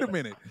 holes. Wait a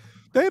minute,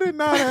 they did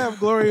not have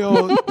glory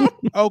holes.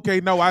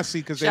 Okay, no, I see.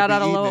 Because Shout out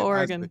to Lower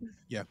I see. Oregon.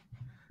 Yeah,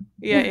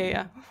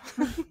 Yeah.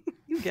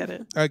 You get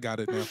it. I got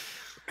it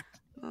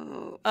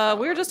now.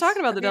 We were just talking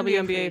about the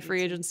WNBA WNBA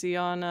free agency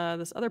on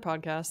this other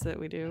podcast that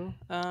we do.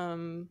 Yeah.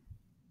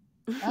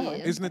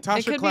 Is It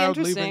Natasha could be Cloud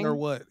leaving interesting. or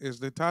what?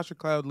 Is Natasha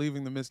Cloud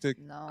leaving the Mystic?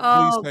 No.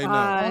 Oh, Please say no.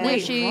 God. Only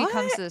Wait, she what?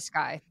 comes to the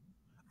sky.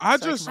 I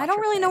So I just can I don't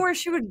really know where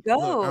she would go.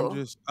 look, I'm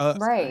just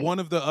Right. one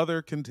of the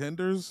other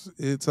contenders.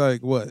 It's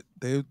like what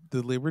the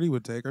Liberty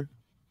would take her.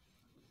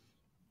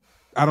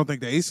 I don't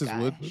think the Aces Sky.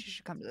 would. She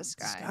should come to the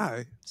sky,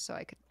 Sky. so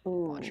I could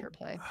watch Ooh. her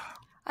play.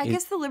 I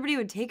guess the Liberty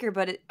would take her,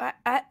 but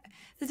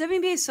the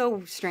WNBA is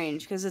so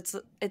strange because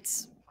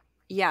it's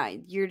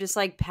you're just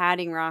like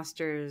padding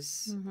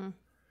rosters Mm-hmm.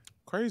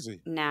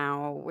 Crazy.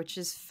 now, which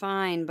is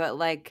fine, but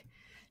like,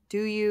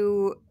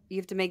 you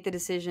have to make the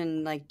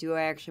decision, like, do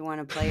I actually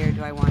want to play or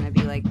do I want to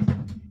be like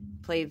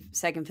play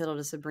second fiddle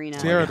to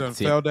Sabrina? Ciara done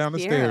See- fell down the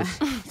Ciara.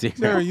 stairs.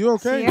 Ciara, you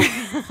okay?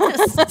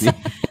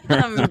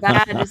 Something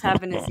bad just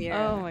happened to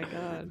Ciara. Oh my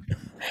god.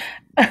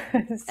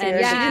 And she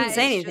Yeah, didn't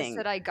say it's anything. Just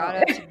that I got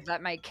up to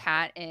let my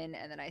cat in,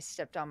 and then I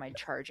stepped on my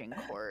charging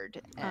cord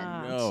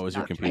and No, is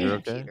your knocked my computer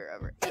okay? computer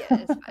over. Yeah,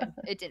 it's fine.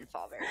 It didn't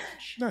fall very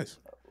much. Nice.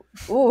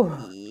 Ooh.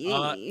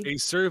 Yee. A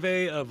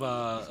survey of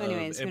So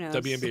anyways, who knows?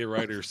 WNBA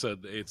writers said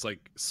it's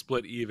like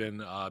split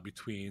even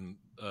between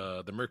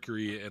the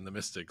Mercury and the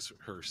Mystics,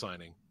 her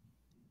signing.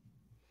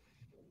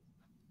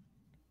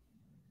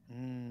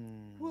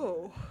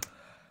 Whoa.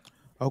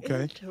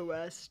 Okay.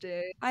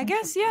 Interesting. I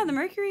guess the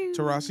Mercury.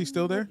 Tarasi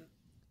still there?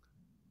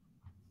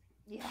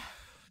 Yeah.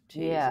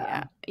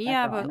 Yeah.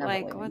 Yeah, That's all, but never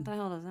like, leaving. what the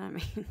hell does that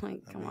mean?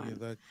 Like, come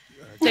on.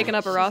 Taking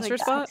up a She's roster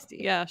like spot? 60.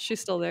 Yeah, she's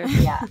still there.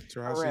 Yeah.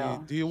 Tarasi,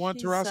 real. do you want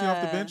She's, Tarasi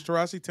off the bench?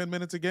 Tarasi 10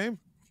 minutes a game?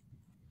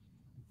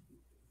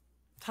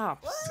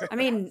 Tops. I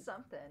mean,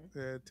 something.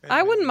 Yeah, 10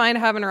 I wouldn't million. mind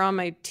having her on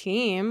my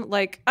team.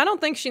 Like, I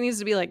don't think she needs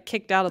to be like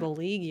kicked out of the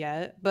league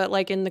yet, but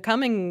like in the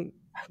coming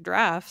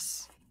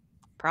drafts,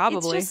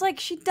 probably. it's just like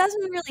she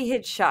doesn't really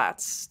hit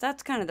shots.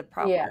 That's kind of the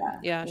problem.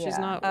 Yeah, she's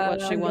not Uh,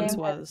 what she once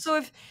game was.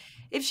 So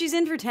if she's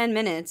in for 10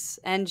 minutes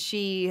and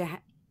she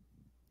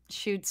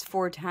shoots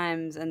 4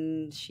 times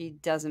and she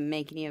doesn't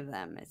make any of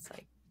them, it's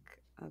like,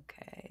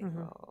 okay, Mhm.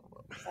 well,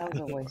 That was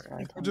a waste of our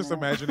I'm 10 just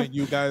minutes. imagining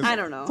you guys I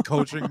don't know.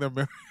 coaching the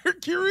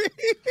Mercury.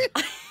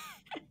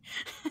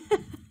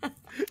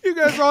 You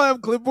guys all have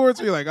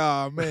clipboards. You're like,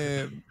 oh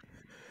man.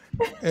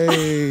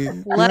 Hey,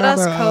 Let us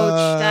Diana,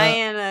 coach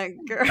Diana,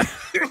 girl.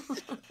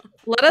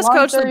 Let us Long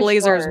coach the story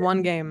Blazers short.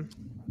 one game.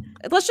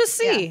 Let's just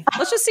see.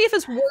 Let's just see if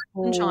it's worse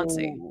than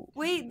Chauncey Ooh.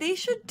 Wait, they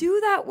should do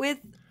that with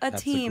a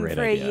That's a team great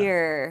for idea. a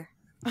year.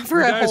 for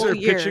you a guys whole are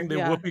year. pitching the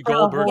Yeah. Whoopi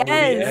Goldberg movie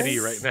Yes. Eddie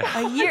right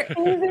now. A year.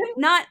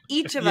 Not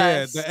each of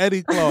yeah, us. the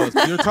Eddie clause.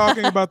 You're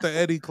talking about the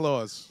Eddie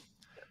clause.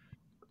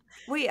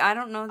 Wait, I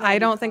don't know that. I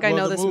don't think I Well,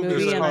 know the this movie There's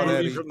movie. is a And called I,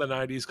 movie Eddie. from the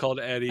 90s called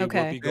Eddie.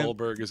 Okay. Whoopi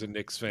Goldberg is a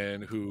Knicks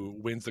fan who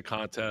wins the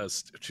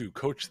contest to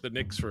coach the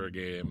Knicks for a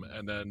game,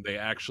 and then they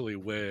actually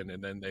win,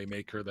 and then they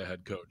make her the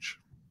head coach.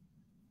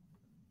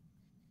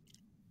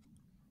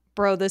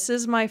 bro, this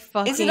is my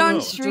fucking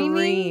on streaming?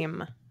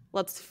 dream.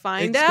 Let's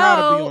find It's out.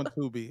 gotta be on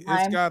Tubi. It's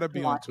I'm gotta be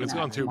on watching It's Tubi.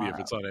 on that Tubi if tomorrow.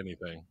 it's on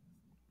anything.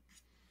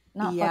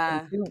 Not Yeah.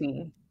 fucking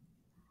Tubi.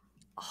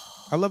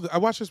 I love it. I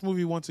watch this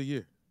movie once a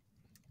year.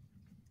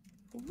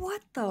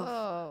 What the?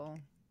 Oh.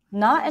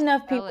 Not Just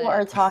enough spell people it.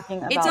 are talking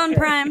about It's on this.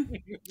 Prime.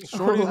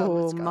 Shorty, Oh,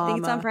 Let's go. I think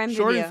it's on mama. Prime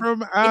Shorty Video.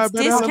 from It's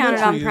Ben discounted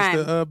on Elementary Prime.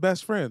 is the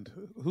best friend.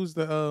 Who's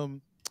the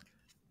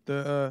Which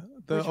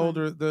one?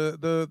 older the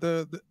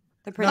The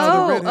no,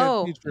 principal. the redhead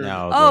oh. teacher.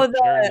 No, Oh,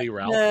 Sharon Lee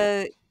Ralph.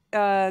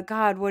 the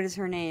God, what is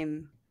her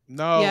name?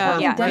 No, Yeah.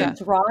 her Yeah. friend.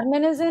 Dennis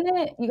Rodman is in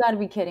it? You gotta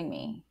be kidding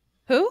me.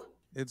 Who?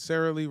 It's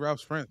Sarah Lee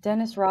Ralph's friend.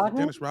 Dennis Rodman?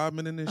 Dennis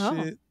Rodman in this Oh.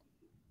 shit.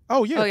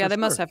 Oh yeah. Oh yeah, for they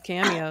must sure. have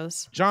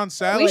cameos. John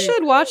Sally. We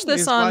should watch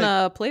this is on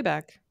like-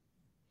 playback.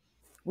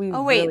 We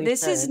Oh wait, really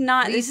this is should.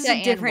 not. This is Lisa a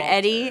and different Walter.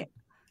 Eddie.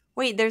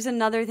 Wait, there's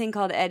another thing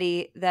called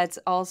Eddie that's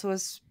also a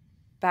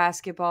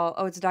basketball.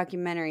 Oh, it's a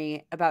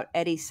documentary about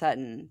Eddie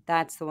Sutton.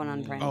 That's the one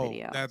on Prime Oh,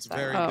 Video. that's That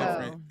very one. Oh.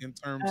 different in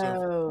terms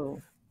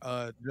Oh.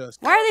 of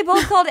just. Why are they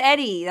both called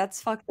Eddie? That's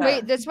fucked up.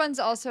 Wait, this one's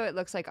also, it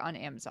looks like, on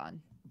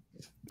Amazon.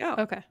 Oh,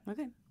 Okay,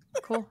 okay.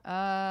 cool.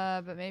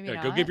 But maybe Yeah,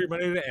 not. go give your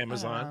money to know.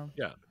 Amazon.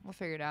 Yeah. We'll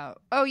figure it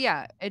out. Oh,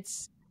 yeah.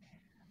 It's.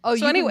 Oh,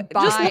 So you anyway,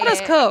 can just buy let us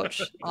it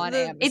coach. on The-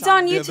 Amazon. It's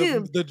on Yeah,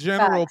 YouTube. the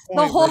general Facts. point.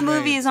 The whole remains.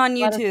 movie is on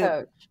Let us YouTube.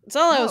 coach. That's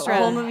all I was Oh. trying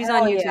The whole to movie's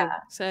Hell on YouTube. yeah.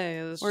 say.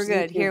 Is We're just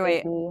good. Here,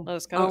 wait. baby. let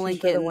us I'll coach.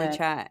 link for it the in the win.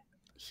 chat.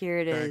 Here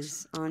it Thanks.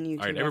 is on YouTube.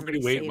 All right, everybody Let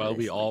me wait save while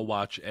we this all link.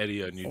 watch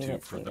Eddie on YouTube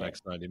it, for save the it.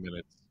 next 90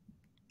 minutes.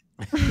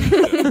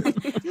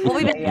 We'll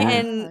be back Yeah.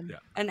 in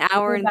an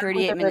hour We'll be and back with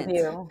 38 the minutes.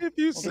 review. If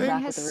you We'll be sing,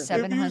 back has with the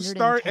review. if you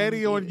start 710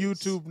 Eddie on views.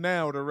 YouTube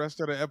now, the rest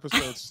of the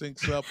episode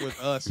syncs up with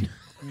us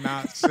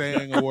not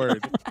saying a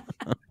word.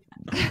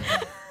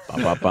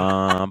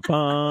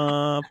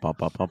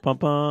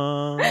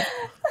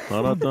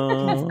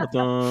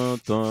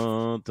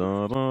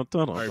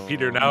 All right,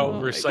 Peter, now Oh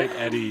my recite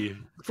Eddie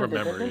from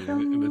memory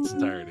in its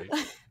entirety.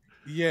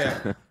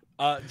 Yeah.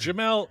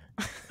 Jamel,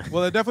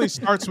 Well, it definitely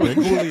starts with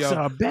The Knicks Coolio.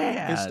 are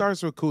bad. It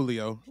starts with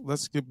Coolio.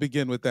 Let's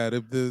begin with that.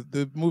 If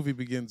the movie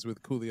begins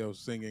with Coolio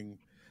singing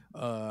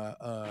as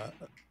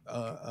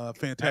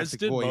Fantastic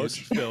did most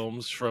Voyage.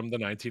 films from the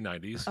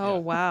 1990s. Oh yeah.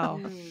 wow.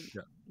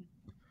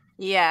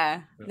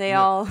 Yeah, they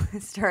Yeah. all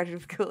started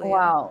with Coolio.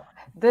 Wow.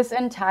 This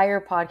entire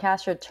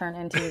podcast should turn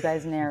into you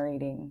guys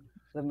narrating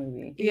the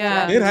movie.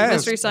 Yeah. It has.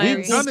 Mystery Science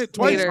We've done it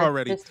twice Theater.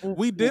 already. Just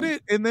We did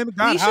it and then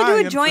got We should high do a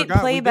and joint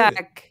forgot we did it.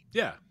 playback.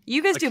 Yeah,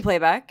 You guys Like, do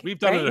playback. we've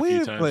done right? it a few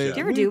We've times. played. Yeah. Do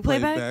you ever we've do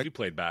played playback? We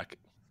played back.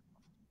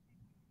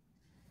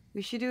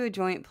 We should do a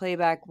joint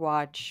playback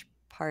watch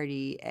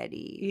party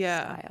Eddie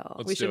Yeah. style.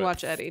 Let's We do should it.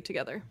 watch Eddie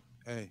together.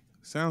 Hey,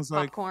 sounds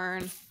like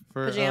Popcorn,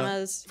 for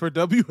pajamas. for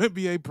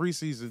WNBA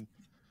preseason.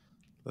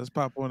 Let's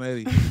pop on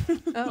Eddie.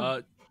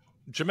 Oh.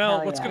 Jamel,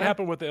 Hell what's going to yeah.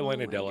 happen with Oh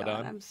Elena my God,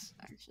 Deladon? I'm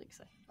actually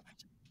excited. to watch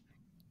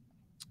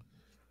it.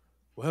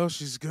 Well,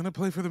 she's gonna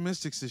play for the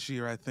Mystics this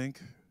year, I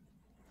think.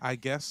 I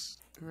guess.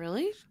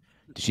 Really?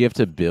 Does she have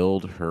to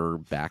build her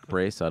back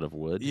brace out of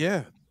wood?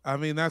 Yeah. I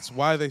mean, that's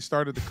why they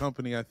started the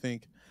company, I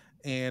think.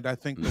 And I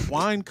think the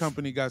wine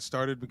company got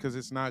started because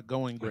it's not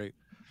going great.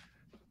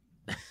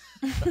 Does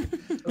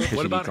she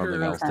What need about something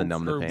her- else to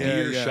numb the her pain?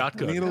 beer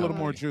shotgun We need a little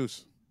company? more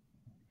juice.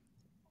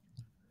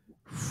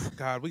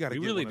 God, we got to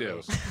We get really one of do.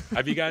 those.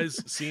 Have you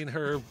guys seen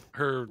the We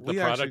product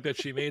actually- that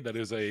she made that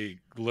is a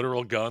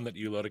literal gun that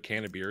you load a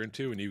can of beer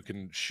into and you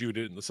can shoot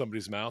it into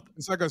somebody's mouth?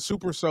 It's like a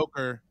super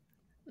soaker.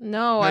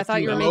 No, I That's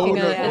thought you were the making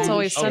a loader. It's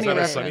Always Oh, is Sunny that a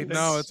reference. Sunny thing?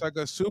 No, it's like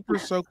a super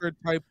soaker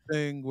type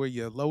thing where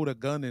you load a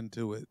gun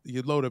into it.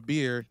 You load a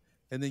beer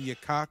and then you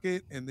cock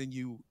it and then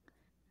you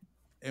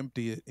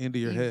empty it into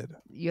your head.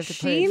 You have to put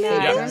She it made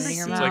fake this? in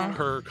your It's mouth. like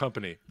her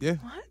company. Yeah.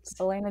 What?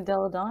 Elena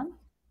Deladon?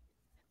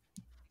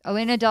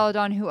 Elena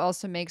Deladon, who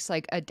also makes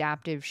like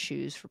adaptive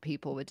shoes for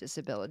people with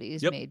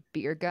disabilities, Yep. made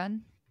Beer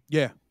Gun.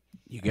 Yeah.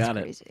 You got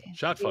it. Crazy.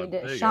 Shot fun. Dude,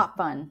 There you shot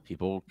fun.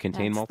 People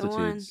contain That's the one.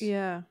 multitudes.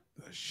 Yeah.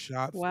 The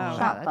shot Wow. fun.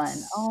 Shot fun.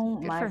 that's Oh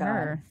good my for god.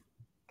 her.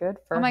 Good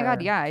for her. Oh my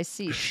god, yeah, I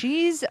see.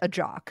 She's a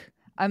jock.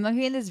 I'm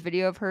looking at this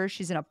video of her.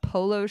 She's in a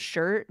polo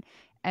shirt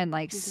and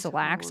like She's a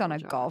slacks on a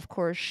total jock. golf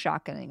course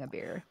shotgunning a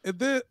beer.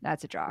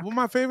 That's a jock. Well,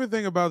 my favorite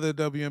thing about the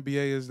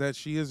WNBA is that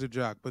she is a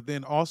jock, but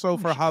then also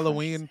for she crushes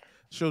Halloween,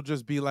 she'll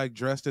just be like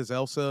dressed as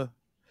Elsa.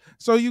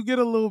 So you get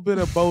a little bit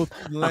of both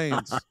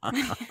lanes.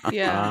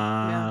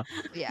 Yeah.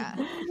 Yeah.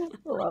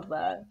 Love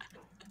that.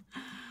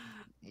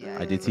 Yeah.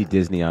 I did see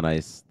Disney on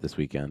Ice this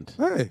weekend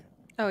Hey,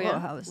 Oh Whoa, yeah.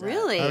 how was that?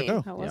 Really? how'd it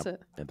go? How was it?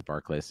 at the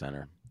Barclays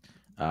Center.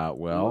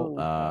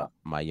 Ooh.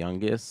 My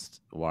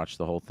youngest watched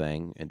the whole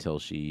thing until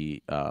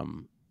she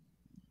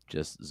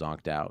just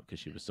zonked out because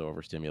she was so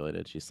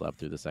overstimulated. She slept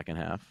through the second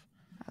half.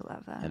 I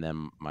love that. And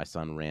then my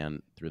son ran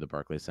through the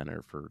Barclays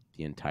Center for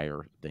the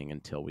entire thing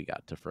until we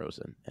got to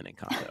Frozen and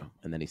Encanto.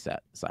 And then he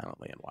sat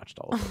silently and watched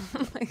all of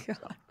Oh it. my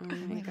god. Oh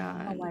my Oh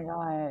god. my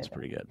god. It's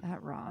pretty good. That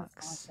That's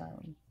rocks.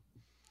 awesome.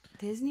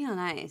 Disney on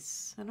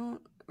Ice. I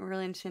don't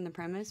really understand the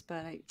premise,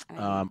 but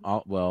I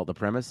Well, the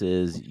premise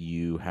is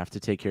you have to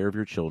take care of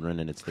your children,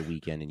 and it's the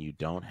weekend, and you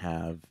don't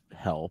have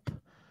help,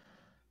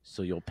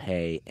 so you'll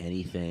pay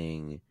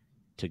anything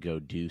to go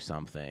do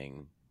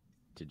something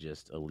to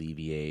just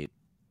alleviate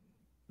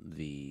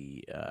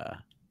the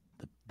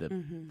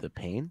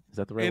pain. Is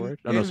that the right And- word?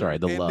 Oh no, and- sorry,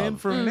 the and love. then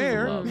from Mm.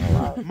 there, The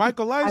love.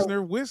 Michael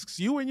Eisner whisks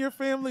you and your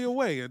family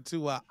away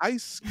into a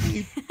ice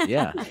skate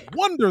Yeah.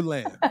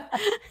 wonderland.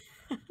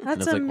 And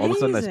That's it's like all of a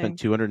sudden I amazing. spent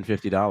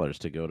 $250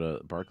 to go to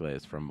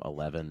Barclays from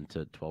 11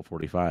 to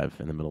 12:45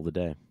 in the middle of the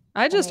day.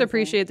 I just Amazing.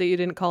 appreciate that you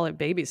didn't call it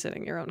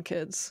babysitting your own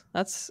kids.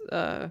 That's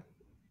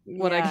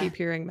what I Yeah. keep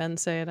hearing men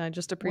say, and I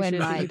just When appreciate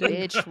that my you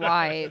didn't. bitch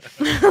wife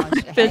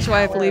wants to Bitch hang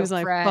wife out with leaves her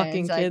my friends,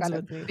 fucking I kids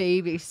gotta with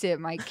me. babysit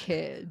my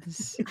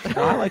kids.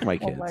 No, I like my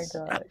Oh kids. my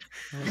god.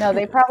 No,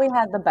 they probably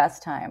had the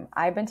best time.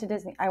 I went to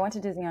Disney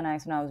on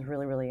Ice when I was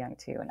really, really young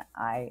too, and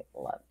I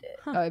loved it.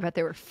 Oh, I bet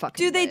they were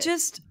fucking. do they lit.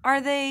 just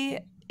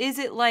is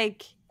it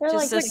like They're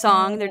just like a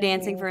song? They're singing,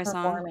 dancing for a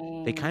song.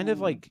 performing. They kind of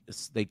like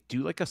they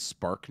do like a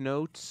spark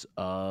notes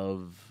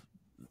of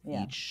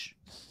Yeah. each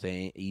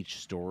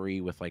story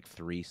with like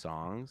 3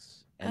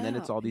 songs, and then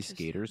it's Oh, all these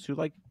interesting. skaters who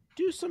like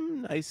do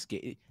some nice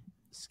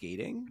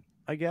skating,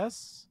 I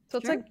guess. So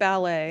it's Sure. like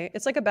ballet.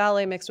 It's like a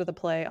ballet mixed with a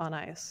play on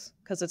ice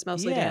because it's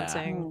mostly Yeah.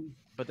 dancing. Mm.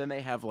 But then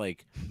they have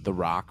like The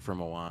Rock from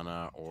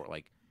Moana, or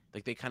like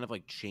they kind of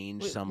like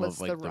change Wait, some was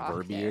of like The the Rock there?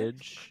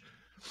 verbiage.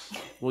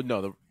 Well,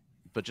 no,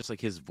 but just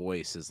like his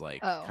voice is like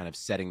Oh. kind of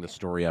setting the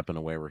story up in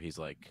a way where he's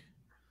like,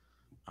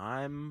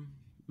 "I'm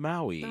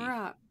Maui, The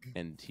Rock.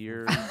 and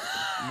here's my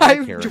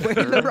I'm character."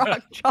 Dwayne the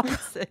Rock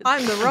Johnson.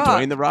 I'm the rock.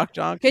 Dwayne the Rock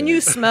Johnson. Can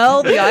you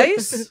smell the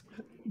ice?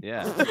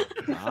 Yeah,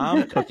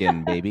 I'm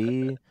cooking,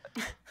 baby.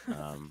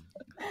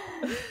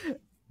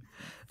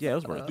 Yeah, it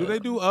was worth Do it. they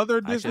do other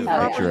I Disney should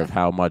have a picture properties? of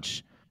how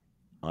much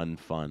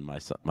unfun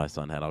my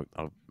son had. I'll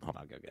hold on,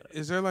 I'll go get it.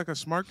 Is there like a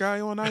smart guy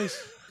on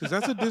ice? Because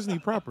that's a Disney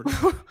property.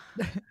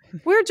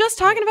 We were just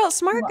talking about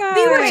Smart Guy.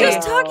 We were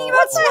just talking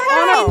about Smart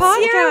On our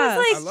Guys. Ciara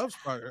was podcast. I love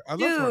smart. I love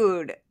smart.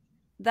 dude,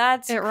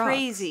 that's It rocks.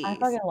 crazy. I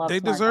fucking love They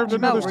Smart deserve Guy.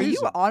 to know Mel, this were you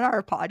season. on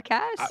our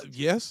podcast?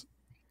 Yes.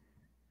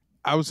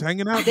 I was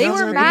hanging out. They down were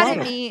there at the mad at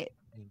bottom. me.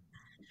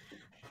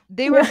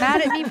 They were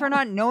mad at me for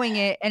not knowing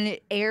it, and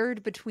it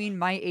aired between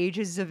my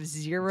ages of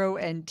 0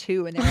 and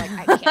 2, and they're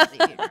like, "I can't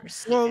believe you're Well,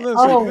 seeing it." listen,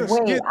 Oh just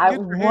wait, get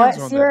your what, hands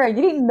on that. Ciara? You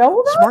didn't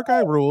know that? Smart guy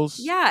rules.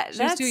 Yeah, She's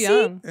that's too see?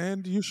 young.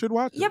 And you should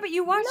watch it. Yeah, but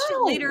you watched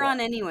it later No. on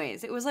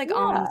anyways. It was like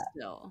on Yeah.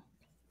 still.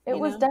 It you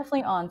was know?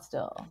 definitely on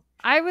still.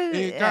 I was.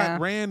 It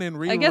got ran in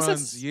I guess reruns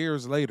it's-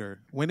 years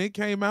later. When it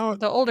came out,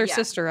 The older Yeah.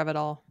 sister of it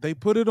all. they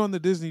put it on the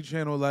Disney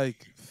Channel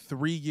like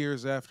 3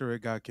 years after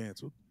it got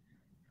canceled.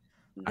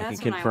 I can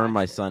That's when confirm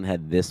my watched it. son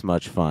had this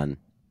much fun.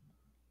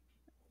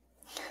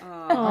 Oh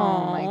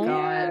my Aw.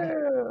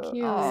 god.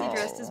 Cute. Is he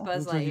dressed as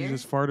Buzz Looks like you Lightyear?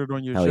 just farted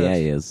on your Hell chest. yeah,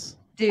 he is.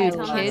 Dude,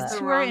 love kids that.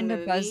 who are Wrong into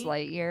Buzz movie.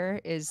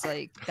 Lightyear is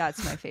like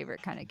that's my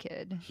favorite kind of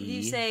kid. Did you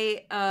He-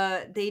 say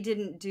they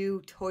didn't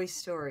do Toy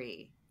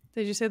Story?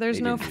 Did you say there's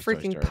They no didn't do Toy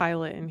freaking Story.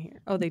 pilot in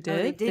here? Oh, they did?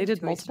 they They did did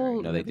Toy multiple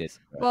Story. No, they did. movies?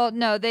 Well,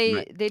 no, they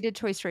Right. did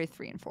Toy Story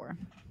 3 and 4.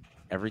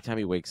 Every time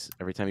he wakes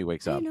I up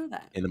didn't know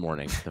that. in the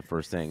morning, the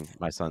first thing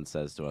my son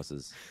says to us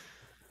is,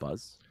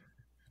 "Buzz,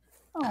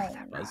 Oh,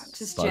 Buzz,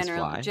 Just Buzz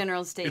general fly."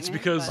 general statement. It's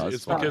because but- Buzz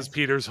it's flies. because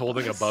Peter's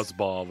holding a buzz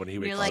ball when he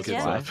You're wakes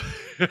like, up.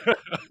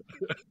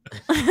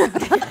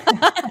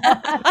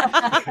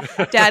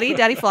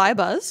 Daddy fly,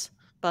 Buzz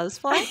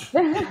fly.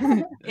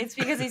 It's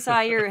because he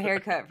saw your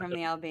haircut from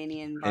the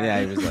Albanian bar. And yeah,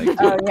 he was like,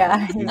 Oh, "Dude, yeah.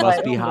 you He's must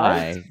like, be "What?"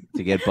 high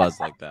to get buzzed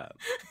like that."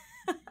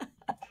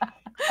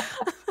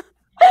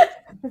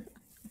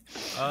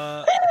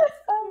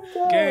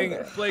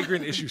 Gang,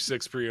 Flagrant issue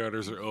 6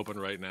 pre-orders are open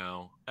right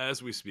now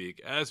as we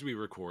speak, as we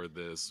record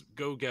this.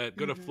 Go to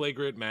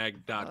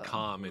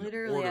flagrantmag.com and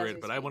Literally order as it.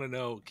 we But I speak. want to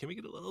know, can we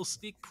get a little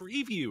sneak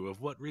preview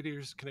of what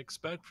readers can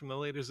expect from the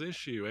latest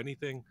issue?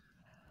 Anything?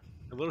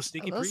 A little A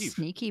sneaky little preview.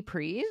 sneaky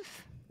preview.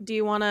 Do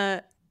you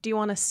wanna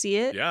see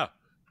it? Yeah.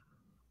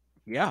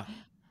 Yeah.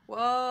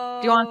 Whoa.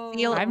 Do you want to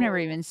feel- I've never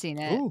even seen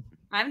it. Ooh.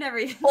 I've never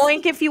even.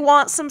 Oink if you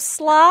want some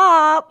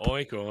slop.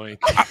 Oink oink.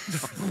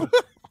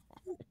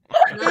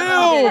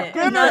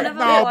 Benner,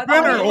 no,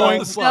 Benner,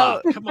 oink.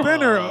 Slop. Come on.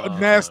 Benner,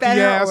 nasty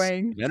Better ass.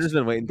 oink. Benner's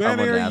been waiting for someone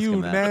Benner, to ask you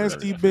him that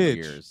nasty for bitch.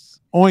 years.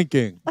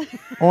 Oinking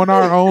on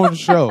our own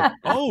show.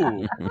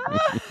 Oh.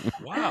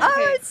 Wow.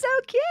 Oh, it's so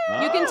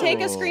cute. You can take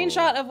a Oh.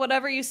 screenshot of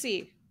whatever you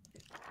see.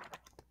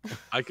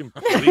 I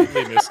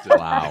completely missed it.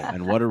 Wow,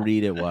 and what a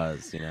read it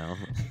was, you know.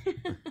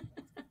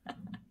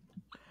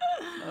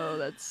 Oh,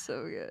 that's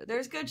so good.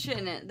 There's good shit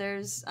in it.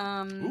 There's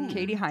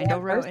Katie Yeah,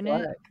 Heindel wrote first in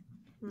it.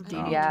 look. Do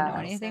you need Yeah. to know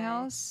anything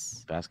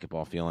else?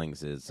 Basketball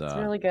Feelings is It's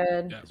really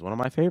good. Yeah. is one of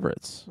my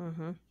favorites.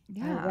 Mm-hmm.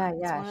 Yeah.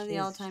 Yeah. one of the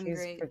all-time she's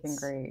greats. freaking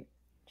great.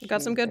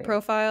 Got some She's good great.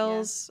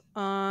 profiles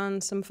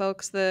on some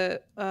folks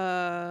that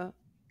are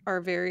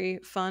very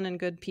fun and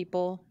good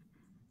people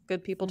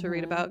to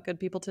read about, good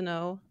people to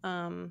know.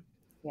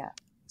 Yeah.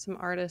 Some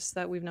artists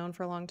that we've known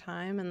for a long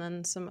time, and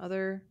then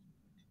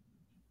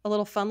a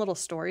little fun little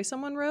story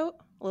someone wrote,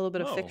 a little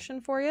bit of Oh.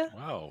 fiction for you.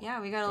 Wow. Yeah,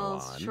 we got a Go little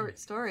on. short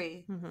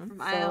story Mhm. from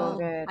So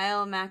good.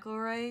 Isle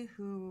McElroy,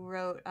 who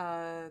wrote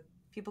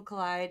People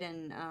Collide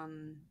and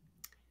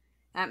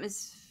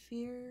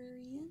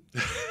Atmospherian.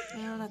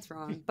 No, that's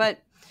wrong. But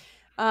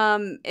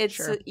it's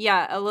Sure.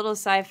 a little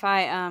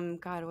sci-fi.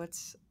 God,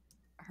 what's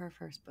her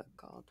first book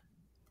called?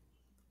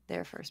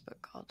 Their first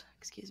book called.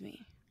 Excuse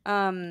me.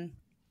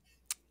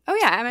 Oh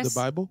yeah, The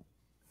Bible?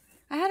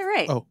 I had it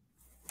right. Oh.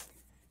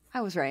 I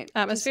was right.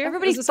 Atmosphere?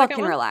 Everybody Is the second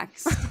fucking one?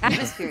 relax.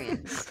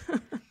 Atmospherians.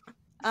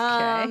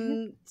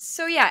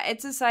 So yeah,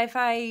 it's a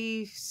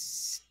sci-fi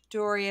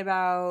story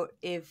about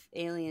if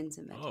aliens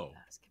invented Oh.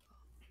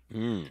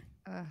 basketball.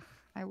 Ugh,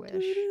 I wish.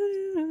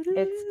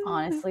 It's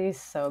honestly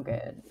so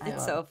good.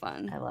 It's so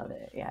fun. I love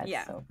it. Yeah, it's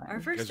Yeah. so fun. Our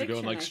You first guys are going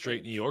fiction, like I straight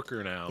think. New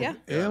Yorker now. Yeah.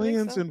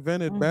 Aliens so.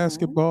 invented Mhm.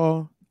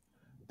 basketball.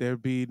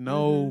 There'd be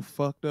no Mhm.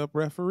 fucked up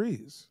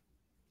referees.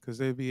 Because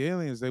they'd be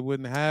aliens. They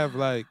wouldn't have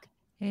like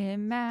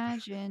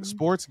Imagine.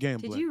 sports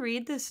gambling. Did you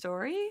read the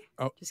story?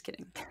 Oh. Just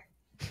kidding.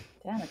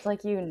 Damn, it's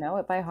like you know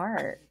it by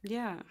heart.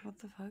 Yeah. What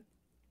the fuck?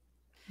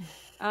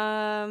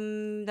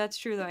 That's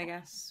true though. I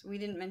guess we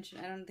didn't mention.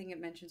 I don't think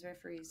it mentions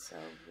referees, so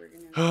we're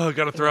gonna. Oh,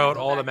 got to throw out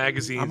Go all the back and-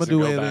 magazines I'ma and do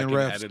go alien back and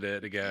refs. edit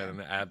it again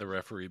and add the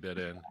referee bit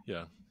in.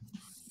 Yeah.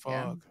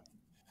 Fuck.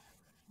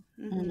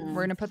 Mhm.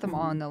 We're gonna put them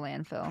all in the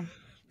landfill.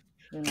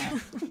 You know.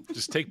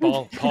 Just take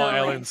Paul No,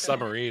 Allen's landfill.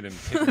 submarine and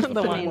take it to the The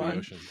bottom white of the one.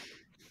 ocean.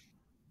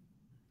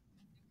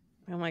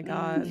 Oh my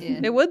god. Yeah.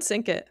 It would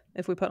sink it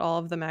if we put all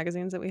of the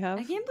magazines that we have.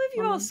 I can't believe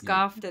you on all them.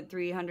 scoffed at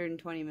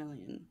 320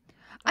 million.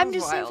 That I'm was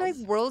just saying, wild.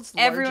 like world's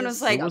Everyone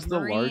largest was like, It was the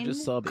submarine.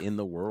 largest sub in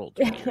the world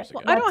 20 years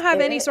ago. I don't have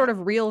That's any it. sort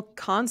of real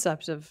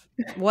concept of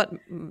what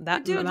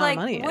that Dude, amount like,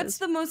 of money what's is.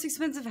 the most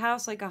expensive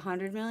house? Like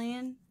 100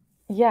 million?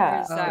 Yeah.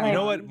 Where's that You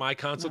know one? what my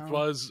concept No.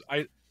 was?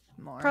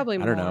 More. Probably I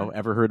more. don't know.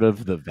 Ever heard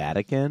of the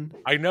Vatican?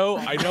 I know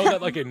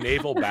that like a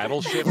naval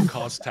battleship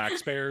costs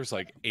taxpayers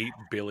like $8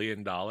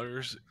 billion,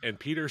 and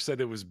Peter said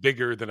it was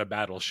bigger than a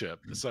battleship.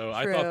 So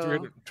I thought True.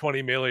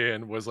 320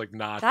 million was like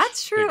not.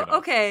 That's big true. enough.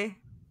 Okay.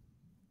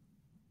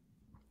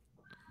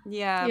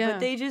 Yeah, Yeah.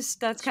 but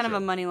that's kind of a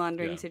true. money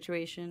laundering Yeah.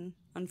 situation,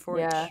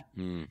 unfortunately.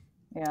 Yeah. Hmm.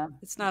 Yeah.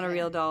 It's not a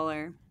real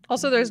dollar.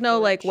 Also, there's no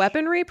like Unfortunate.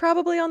 weaponry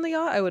probably on the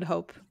yacht, I would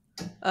hope.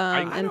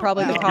 I And don't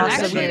probably the know. cost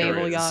of Actually, the there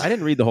naval is. yacht. I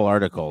didn't read the whole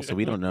article, so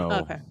we don't know.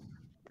 Okay.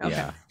 Okay.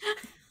 Yeah.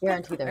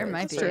 Guarantee there There is,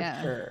 might be, for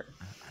yeah. sure.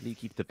 How do you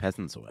keep the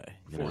peasants away?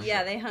 You know?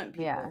 Yeah, they hunt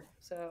people. Yeah.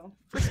 So,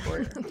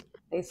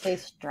 They stay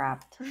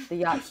strapped. The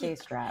yacht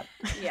stays strapped.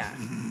 yeah.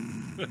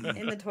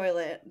 In the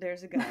toilet,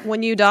 there's a gun.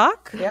 When you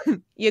dock, Yep.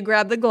 you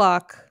grab the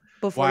Glock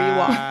before you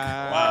walk.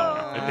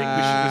 Wow. I think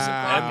we should just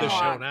end the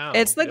show now.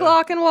 It's the Yeah.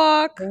 Glock and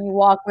walk. Then you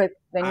walk with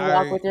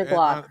your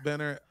Glock.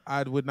 Benner,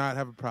 I would not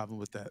have a problem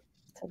with that.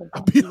 To the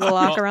I'll be The like,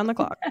 Glock around the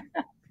clock.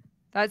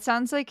 That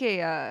sounds like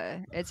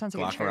a. It sounds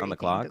like Glock a charity around the thing,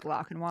 clock? The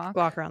Glock and walk.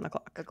 Glock around the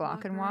clock. The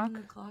Glock and around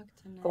walk. the clock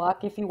tonight.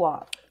 Glock if you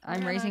walk.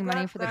 I'm raising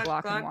money for the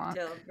Glock and walk.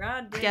 till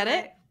broad Get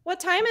daylight. it?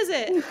 What time is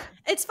it?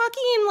 It's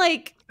fucking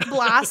like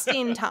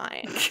blasting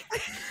time.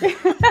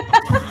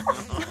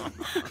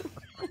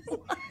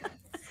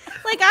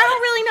 Like, I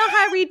don't really know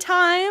how to read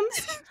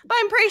times, but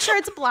I'm pretty sure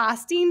it's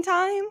blasting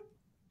time.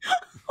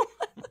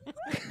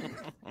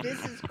 This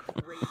is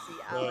crazy,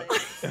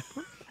 Alex.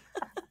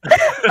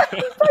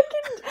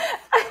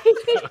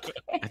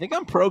 I think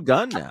I'm pro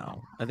gun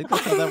now. I think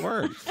that's how that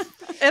works.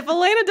 If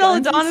Elena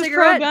Guns and Deladon is pro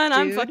cigarettes, gun,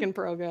 I'm dude. fucking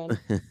pro gun.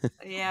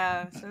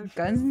 Yeah. So true.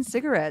 Guns and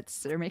cigarettes.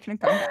 They're making a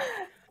comeback.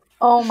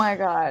 Oh my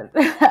God,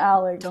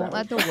 Alex. Don't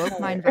let that the was woke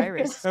mind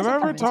hilarious. virus. have I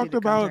come ever into talked the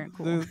guns about aren't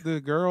cool. the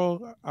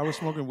girl I was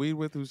smoking weed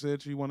with who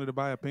said she wanted to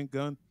buy a pink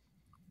gun?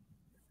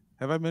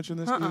 Have I mentioned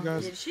this to you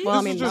guys? Did she? Well, I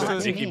This mean, is just not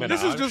a- to Nicki me.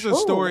 This is Minaj. just a Ooh.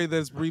 story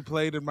that's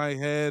replayed in my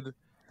head.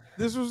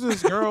 This was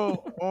this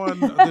girl on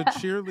the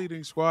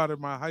cheerleading squad at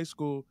my high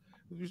school.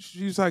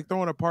 She's like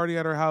throwing a party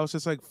at her house.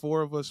 It's like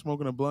 4 of us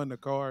smoking a blunt in the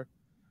car,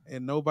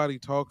 and nobody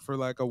talked for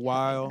like a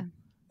while.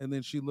 And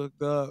then she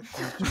looked up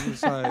and she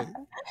was like,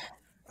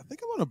 "I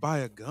think I want to buy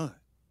a gun,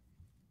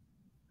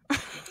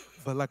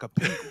 but like a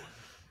pink one."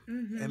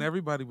 and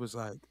everybody was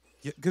like,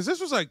 because this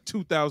was like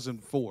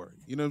 2004.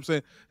 You know what I'm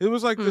saying? It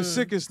was like the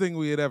sickest thing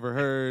we had ever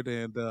heard,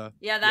 and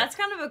yeah, that's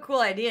kind of a cool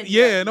idea.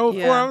 yeah, in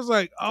 04, I was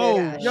like,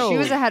 oh, yo, she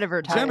was ahead of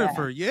her time.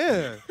 Jennifer,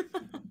 yeah.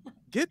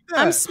 Get that.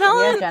 I'm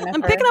smelling.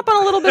 I'm picking up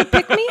on a little bit of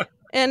pick me,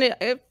 and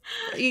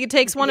it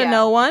takes one to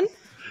know one,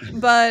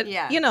 but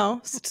you know,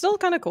 still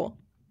kind of cool.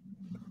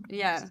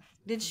 Yeah.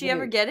 Did she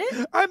ever get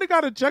it? I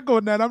got to check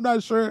on that. I'm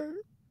not sure.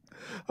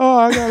 Oh,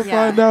 I gotta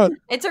find out.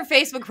 It's her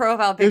Facebook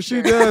profile picture. If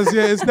she does,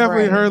 yeah, it's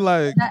definitely her.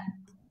 Like,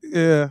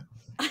 yeah.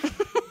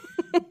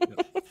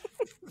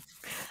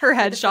 Her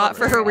headshot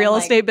for her real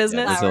estate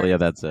business. Brazilia,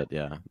 that's it.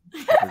 Yeah.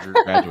 Her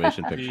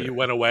graduation picture. He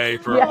went away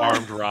for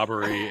armed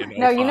robbery in 05.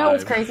 No, you know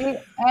what's crazy?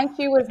 And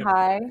she was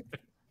high.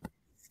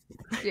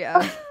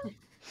 Yeah.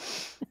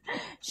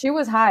 She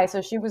was high,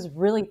 so she was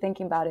really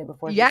thinking about it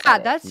before. Yeah, she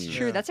said that's it.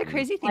 true. That's a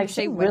crazy thing Like, to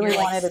say. she When really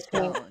you're wanted like a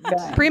pink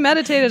gun.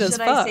 Premeditated as Should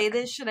fuck. I say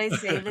this? Should I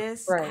say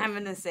this? Right. I'm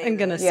gonna say. I'm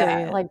gonna this.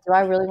 say it. Like, do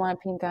I really want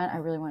a pink gun? I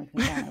really want a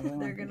pink gun. I really want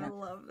They're a pink gonna gun.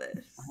 love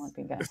this. I want a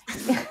pink gun.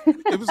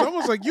 It was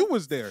almost like you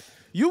was there.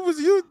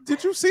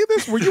 Did you see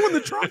this? Were you in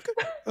the trunk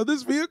of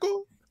this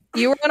vehicle?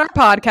 You were on our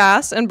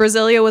podcast, and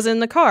Brazilia was in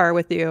the car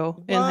with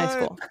you in high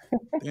school.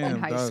 Damn,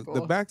 high dog, school.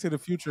 the Back to the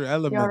Future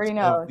elements. You already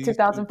know, of these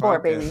 2004,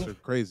 podcasts baby. are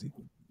crazy.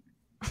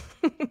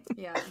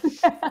 Yeah.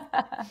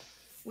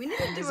 We need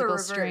to do a Invisible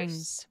reverse.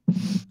 strings.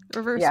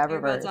 Reverse. Yeah, Earbuds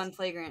reverse. on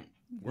Flagrant.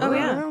 Oh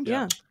yeah, Around.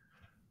 yeah.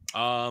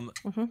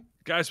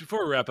 Guys,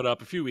 before we wrap it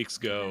up, a few weeks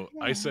ago,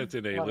 I sent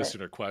in a Love it.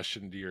 listener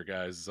question to your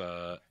guys'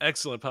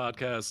 excellent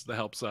podcast, the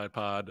Help Side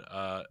Pod,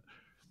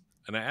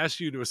 and I asked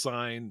you to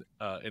assign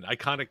an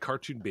iconic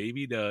cartoon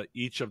baby to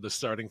each of the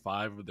starting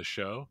 5 of the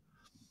show.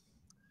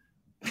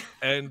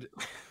 And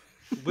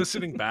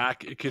listening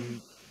back,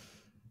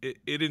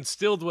 it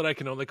instilled what I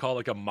can only call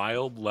like a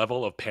mild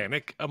level of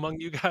panic among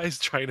you guys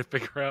trying to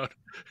figure out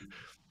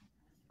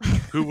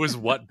who was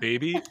what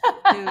baby. Dude,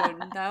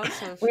 that was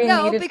so funny.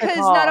 No, needed to because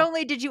call. not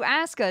only did you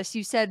ask us,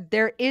 you said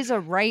there is a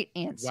right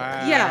answer.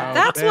 Wow. Yeah,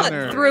 that's what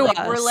Banner. threw Like,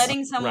 us. we're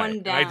letting someone Right.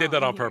 And down. I did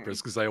that on here.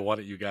 purpose because I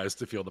wanted you guys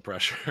to feel the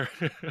pressure.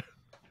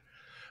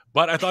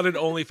 But I thought it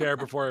only fair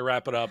before I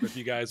wrap it up if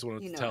you guys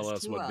wanted You to know tell us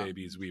us too what well.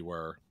 babies we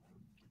were.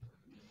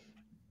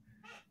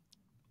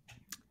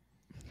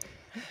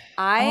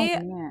 I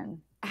Oh,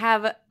 man.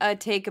 have a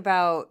take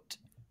about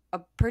a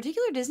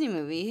particular Disney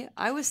movie.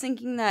 I was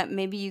thinking that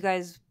maybe you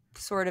guys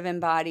sort of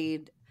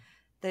embodied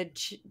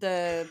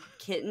the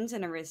kittens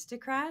and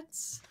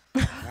aristocrats.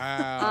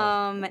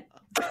 Wow.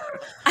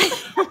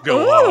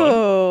 Go on.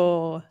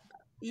 Oh,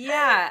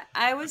 Yeah,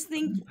 I was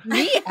thinking.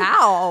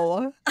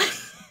 Meow.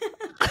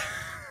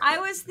 I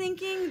was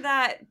thinking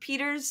that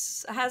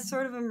Peters has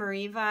sort of a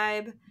Marie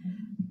vibe,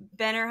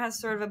 Benner has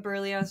sort of a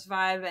Berlioz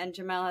vibe, and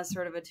Jamel has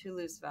sort of a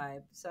Toulouse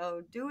vibe.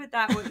 So do with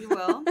that what you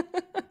will.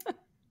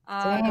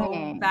 Go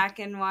Dang. back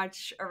and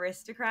watch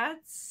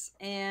Aristocrats,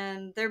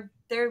 and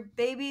they're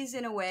babies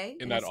in a way.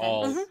 In a that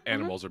all sense.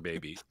 animals are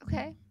baby.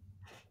 Okay.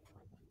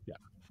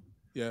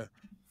 Yeah,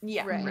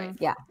 Yeah, Right. right.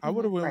 Yeah. I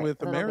would have went Right, with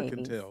little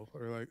American babies. Tail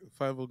or like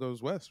Five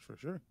Goes West for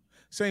sure.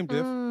 Same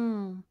diff. I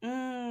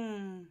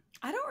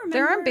don't remember.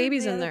 There aren't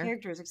babies the in other there.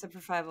 characters except for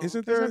Five-O.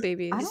 Isn't there's there? no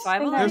babies. I Is don't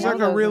Five-O think I There's know like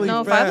a those really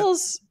No, fat.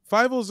 Fievel's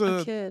Five's a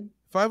a kid.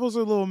 Five's a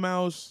little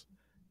mouse,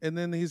 and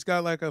then he's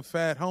got like a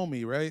fat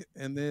homie, right?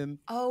 And then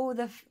Oh,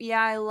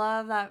 yeah, I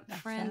love that The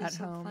friend. fat It's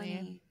so homie.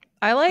 funny.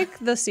 I like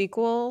the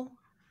sequel,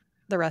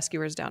 The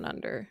Rescuers Down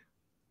Under.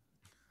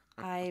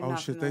 I'm oh not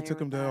shit, they familiar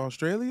took him with to that.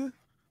 Australia.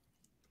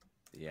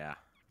 Yeah.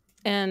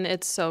 And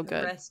it's so The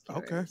good. Rescuers.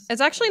 Okay.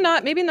 It's actually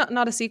not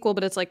a sequel,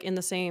 but it's like in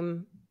the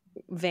same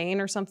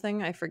vein or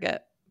something. I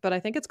forget. But I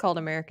think it's called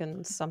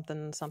American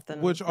something something.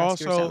 Which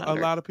Rescuers also Down a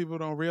Under. lot of people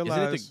don't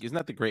realize. Isn't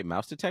that the Great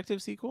Mouse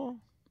Detective sequel?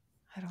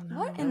 I don't know.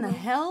 What in the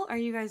hell are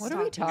you guys What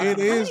are we talking talking about?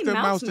 It How is many the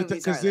mouse movies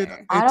because are it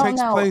there? I don't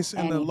takes know place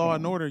in the Law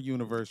and anything. Order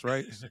universe,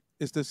 right?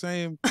 It's the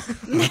same.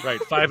 Right.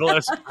 Five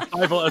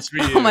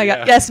SVU. Oh my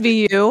god, yeah.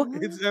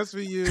 SVU. It's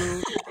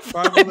SVU.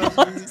 Five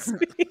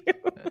SVU.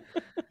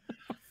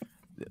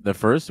 The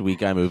first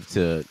week I moved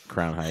to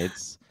Crown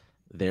Heights,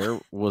 there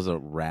was a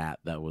rat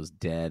that was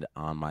dead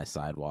on my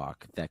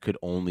sidewalk that could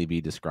only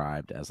be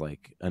described as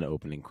like an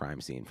opening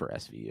crime scene for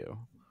SVU.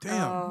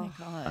 Damn. Oh,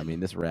 God. I mean,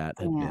 this rat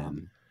had Damn.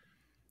 been.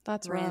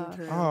 That's ran rough.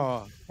 through.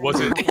 Oh, Was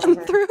it?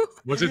 Ran through.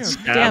 Was it? Damn.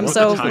 stabbed Damn, with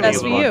so a tiny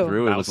that's little for you.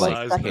 Through, it was like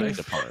mouse-sized picked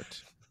knife?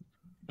 apart.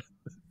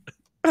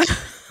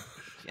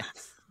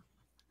 Yes.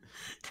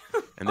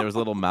 And there was a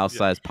little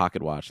mouse-sized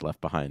pocket watch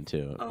left behind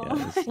too. Oh. Yeah,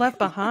 it was- Left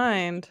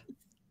behind.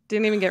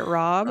 Didn't even get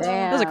robbed. It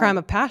was a Damn. crime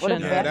of What passion. a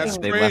yeah, that's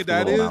They great. left a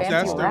That little is mouse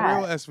that's in the there.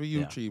 real rat. SVU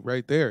Yeah. cheat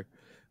right there.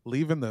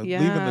 Leaving the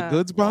Yeah.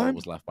 goods all behind.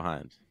 was left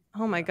behind.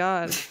 Oh my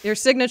god. Your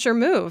signature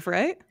move,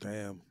 right?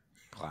 Damn.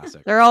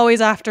 Classic. They're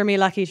always after me,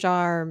 Lucky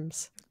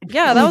Charms.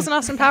 Yeah, that was an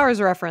Austin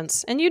Powers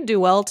reference. And you'd do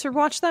well to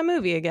watch that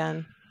movie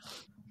again.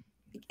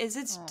 Is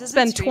it? Does It's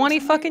been it stream 20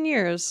 somewhere? fucking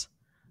years.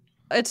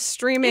 It's Is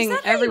streaming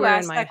that how you everywhere in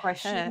asked my that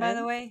question? head. By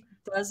the way,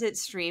 does it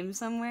stream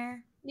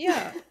somewhere?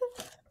 Yeah.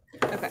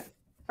 Okay.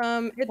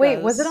 It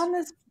Wait, was does. it on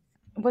this?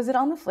 Was it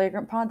on the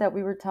Flagrant pod that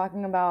we were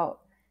talking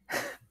about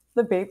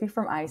The baby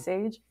from Ice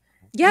Age.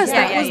 Yes,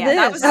 Yeah, that was yeah,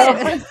 this.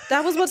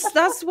 that was it.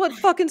 That's what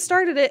fucking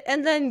started it.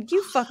 And then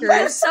you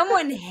fuckers.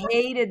 Someone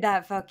hated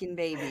that fucking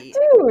baby.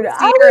 Dude,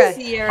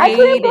 Sierra I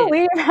couldn't hated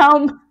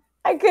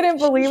it.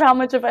 believe how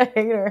much of a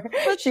hater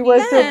But she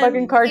was to a then,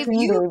 fucking If cartoon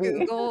you baby.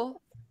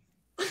 Google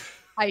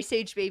Ice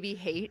Age baby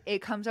hate, it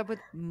comes up with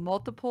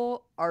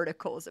multiple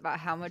articles about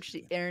how much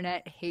the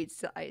internet hates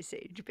the Ice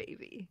Age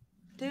baby.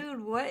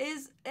 Dude, what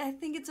is? I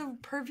think it's a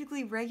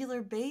perfectly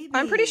regular baby.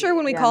 I'm pretty sure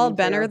when we Yeah, called me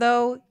Benner, too.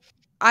 though,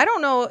 I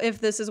don't know if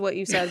this is what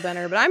you said,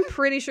 Benner, but I'm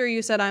pretty sure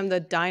you said I'm the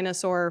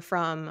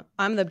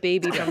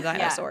baby from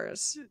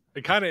dinosaurs.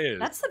 It kind of is.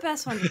 That's the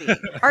best one to be.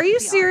 Are you be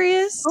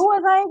serious? Who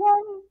was I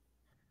again?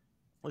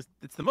 Well,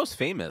 it's the most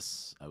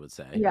famous, I would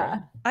say. Yeah.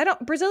 right? I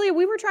don't. Brazilia,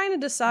 we were trying to than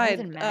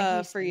decide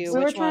Maggie for you. We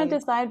were which trying to one.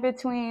 decide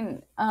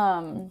between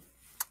oh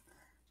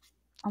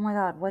my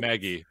god, what's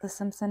Maggie. the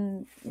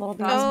Simpson little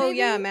baby? Boss Oh Baby?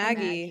 yeah, Or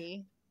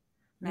Maggie.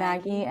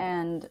 Maggie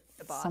and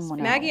The Boss someone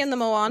Baby. Maggie else. and the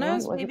Moana Maybe it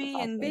was Baby the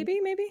Boss and baby,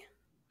 maybe,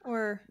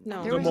 or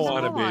no? There The was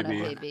Moana a Moana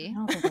baby. baby. I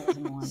don't think it was a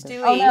Moana baby.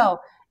 Stewie. Oh no,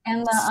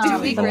 and the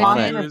Stewie the Griffin.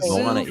 monster baby.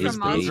 Moana Zoo is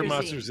from baby. From Monsters,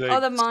 Monsters Inc. Inc. Oh,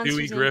 the Monsters,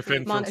 Stewie Inc. Griffin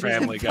from Monsters,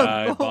 Family Inc.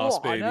 Guy, Boss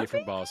Moana Baby from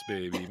baby. Boss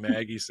Baby,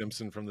 Maggie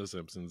Simpson from The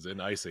Simpsons,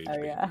 and Ice Age Oh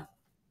Baby yeah.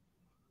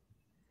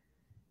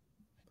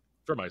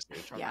 from Ice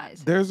Age. Yeah.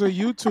 There's a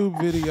YouTube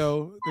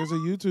video. There's a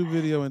YouTube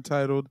video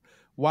entitled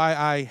 "Why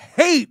I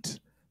Hate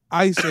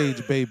Ice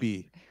Age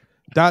Baby." ...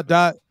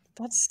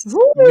 That's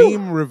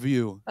Meme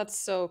review. that's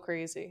so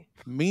crazy.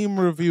 Meme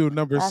review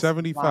number That's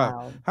 75.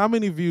 wild. How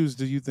many views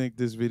do you think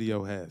this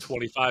video has?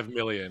 25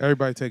 million.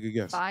 Everybody take a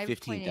guess. 5.8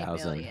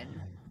 15,000.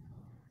 million.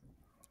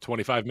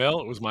 25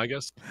 mil was my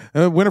guess.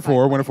 Winner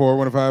 4, winner 4,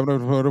 winner 5,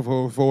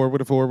 winner 4,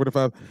 winner 4, winner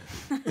 5.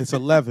 It's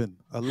 11.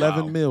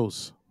 11 Wow.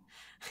 mils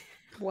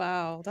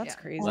Wow, that's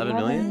Yeah. crazy. 11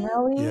 million?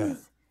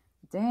 millions?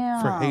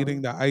 Damn. for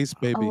hating the Ice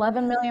Baby.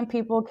 11 million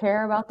people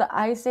care about the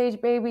Ice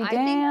Age baby. I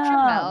think Damn.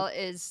 Jamel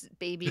is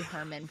baby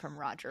Herman from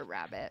Roger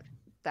Rabbit.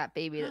 That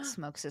baby that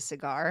smokes a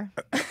cigar.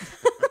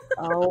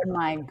 Oh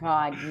my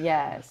god,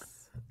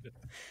 yes.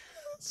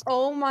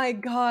 Oh my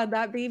god,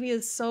 that baby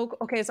is so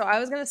okay. So I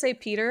was gonna say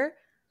Peter.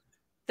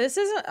 This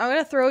isn't. I'm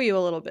gonna throw you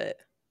a little bit.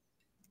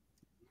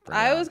 Bring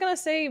I it was on. gonna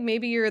say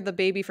maybe you're the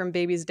baby from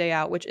Baby's Day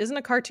Out, which isn't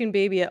a cartoon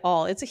baby at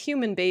all. It's a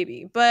human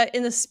baby. But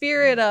in the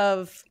spirit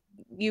of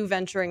you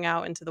venturing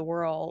out into the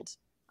world,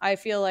 I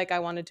feel like I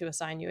wanted to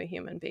assign you a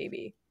human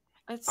baby.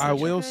 It's I such a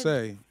will good-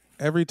 say,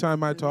 every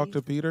time I talk movie.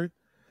 to Peter,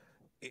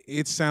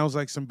 it sounds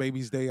like some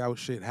Baby's Day Out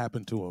shit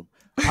happened to him.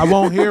 I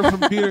won't hear from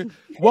Peter.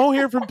 Won't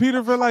hear from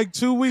Peter for like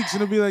 2 weeks,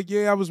 and it'll be like,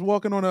 yeah, I was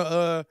walking on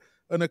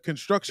a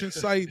construction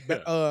site.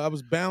 I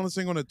was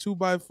balancing on a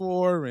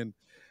 2x4, and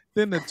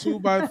then the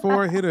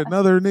 2x4 hit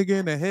another nigga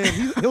in the head.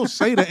 He'll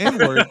say the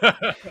N-word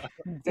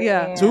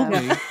Yeah. to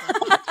Damn. me.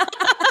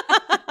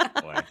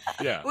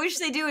 Yeah. Which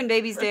they do in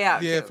Baby's Day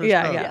Out. Yeah, too. for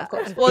Yeah, sure. yeah, of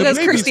course. The Well, because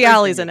baby's Kirstie thinking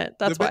Alley's in it.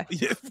 That's The why.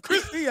 Yeah,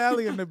 Kirstie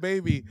Alley and the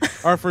baby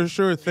are for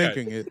sure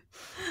thinking it.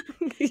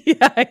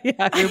 yeah.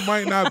 It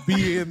might not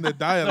be in the No,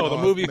 dialogue. the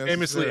movie famously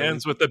necessarily.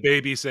 ends with the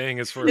baby saying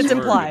his first It's word,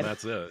 implied. and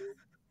that's it.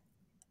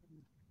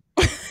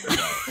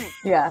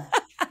 Yeah.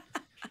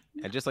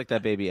 And just like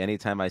that baby,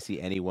 anytime I see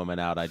any woman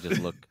out, I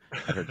just look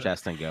at her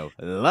chest and go,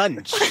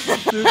 lunch.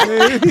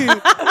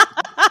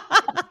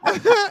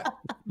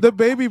 The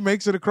baby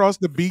makes it across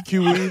the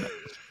BQE.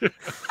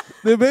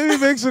 The baby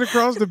makes it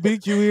across the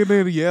BQE and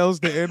then yells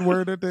the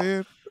N-word at the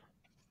end.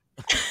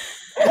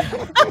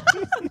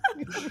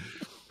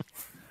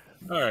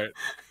 All right.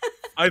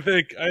 I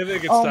think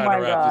it's Oh time my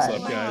to wrap this God.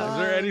 up, Oh guys. my Is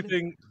there God.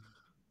 anything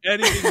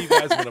you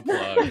guys want to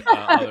plug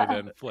other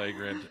than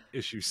Flagrant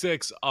issue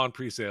 6 on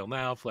presale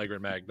now,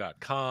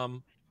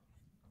 flagrantmag.com.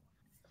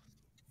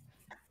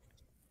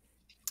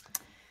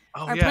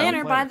 Oh, Our yeah,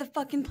 planner, buy the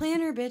fucking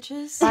planner,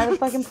 bitches. Buy the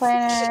fucking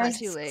planner. Not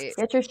too late.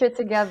 Get your shit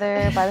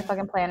together. Buy the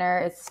fucking planner.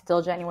 It's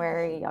still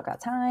January. Y'all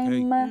got time.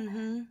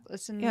 Mm-hmm.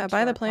 Listen. Yeah, to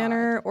buy the our pod.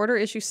 planner, order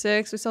issue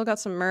 6. We still got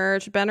some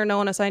merch. Ben or no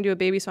one assigned you a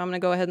baby, so I'm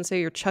going to go ahead and say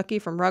you're Chucky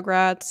from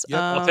Rugrats. Yep,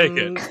 I'll take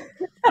it.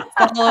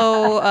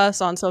 Follow us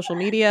on social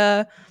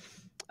media.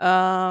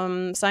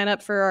 Sign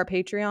up for our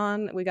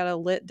Patreon. We got a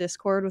lit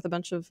Discord with a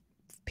bunch of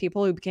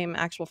people who became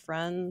actual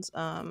friends.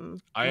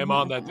 I am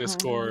on that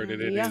Discord, and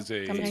it Yeah, is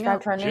a come hang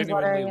Subscribe to our newsletter,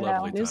 genuinely you know.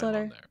 lovely time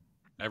Newsletter. on there.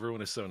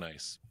 Everyone is so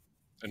nice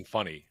and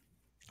funny.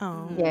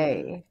 Oh,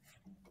 Yay.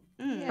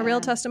 a real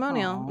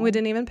testimonial. Aw. We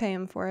didn't even pay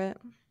him for it.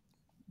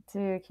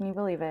 Dude, can you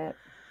believe it?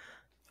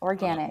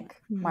 Organic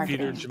marketing.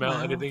 Peter and Jamel,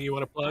 Wow. anything you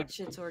want to plug? That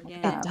shit's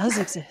organic. It does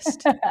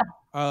exist.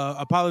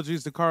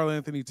 Apologies to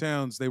Karl-Anthony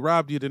Towns. They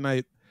robbed you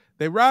tonight.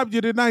 They robbed you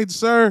tonight,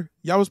 sir.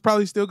 Y'all was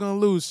probably still going to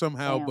lose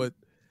somehow, Damn. but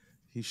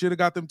he should have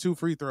got them 2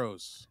 free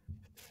throws.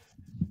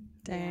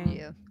 Dang.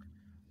 You.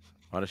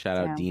 I want to shout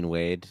out Yeah. Dean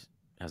Wade.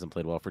 Hasn't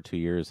played well for 2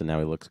 years, and now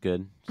he looks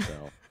good.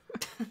 So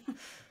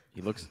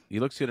he looks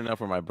good enough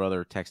where my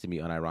brother texted me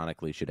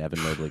unironically, should Evan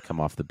Mobley come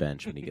off the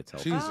bench when he gets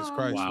healthy? Jesus Oh.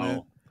 Christ, Wow.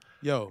 man.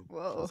 Yo, I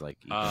Whoa. was like,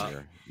 Uh,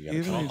 you gotta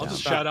even calm if I'll down.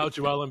 just shout out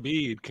Joel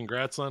Embiid.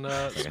 Congrats on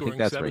think scoring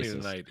that's 70 racist.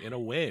 tonight in a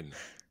win.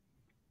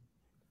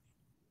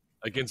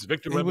 against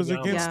Victor It was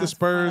Wembenyama. against the Yeah.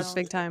 Spurs.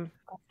 Big time.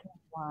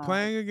 Wow.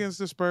 Playing against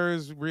the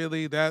Spurs,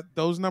 really,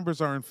 those numbers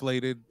are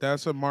inflated.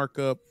 That's a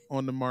markup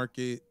on the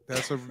market.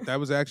 That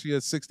was actually a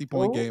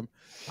 60-point Ooh. game.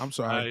 I'm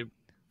sorry.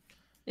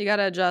 You got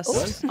to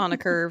adjust on a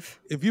curve.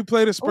 If you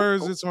play the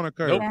Spurs, it's on a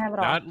curve. Nope, Can't have it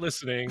all. not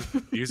listening.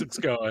 Music's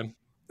going.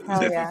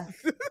 Hell yeah.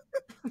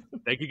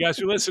 Thank you guys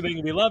for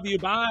listening. We love you.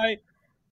 Bye.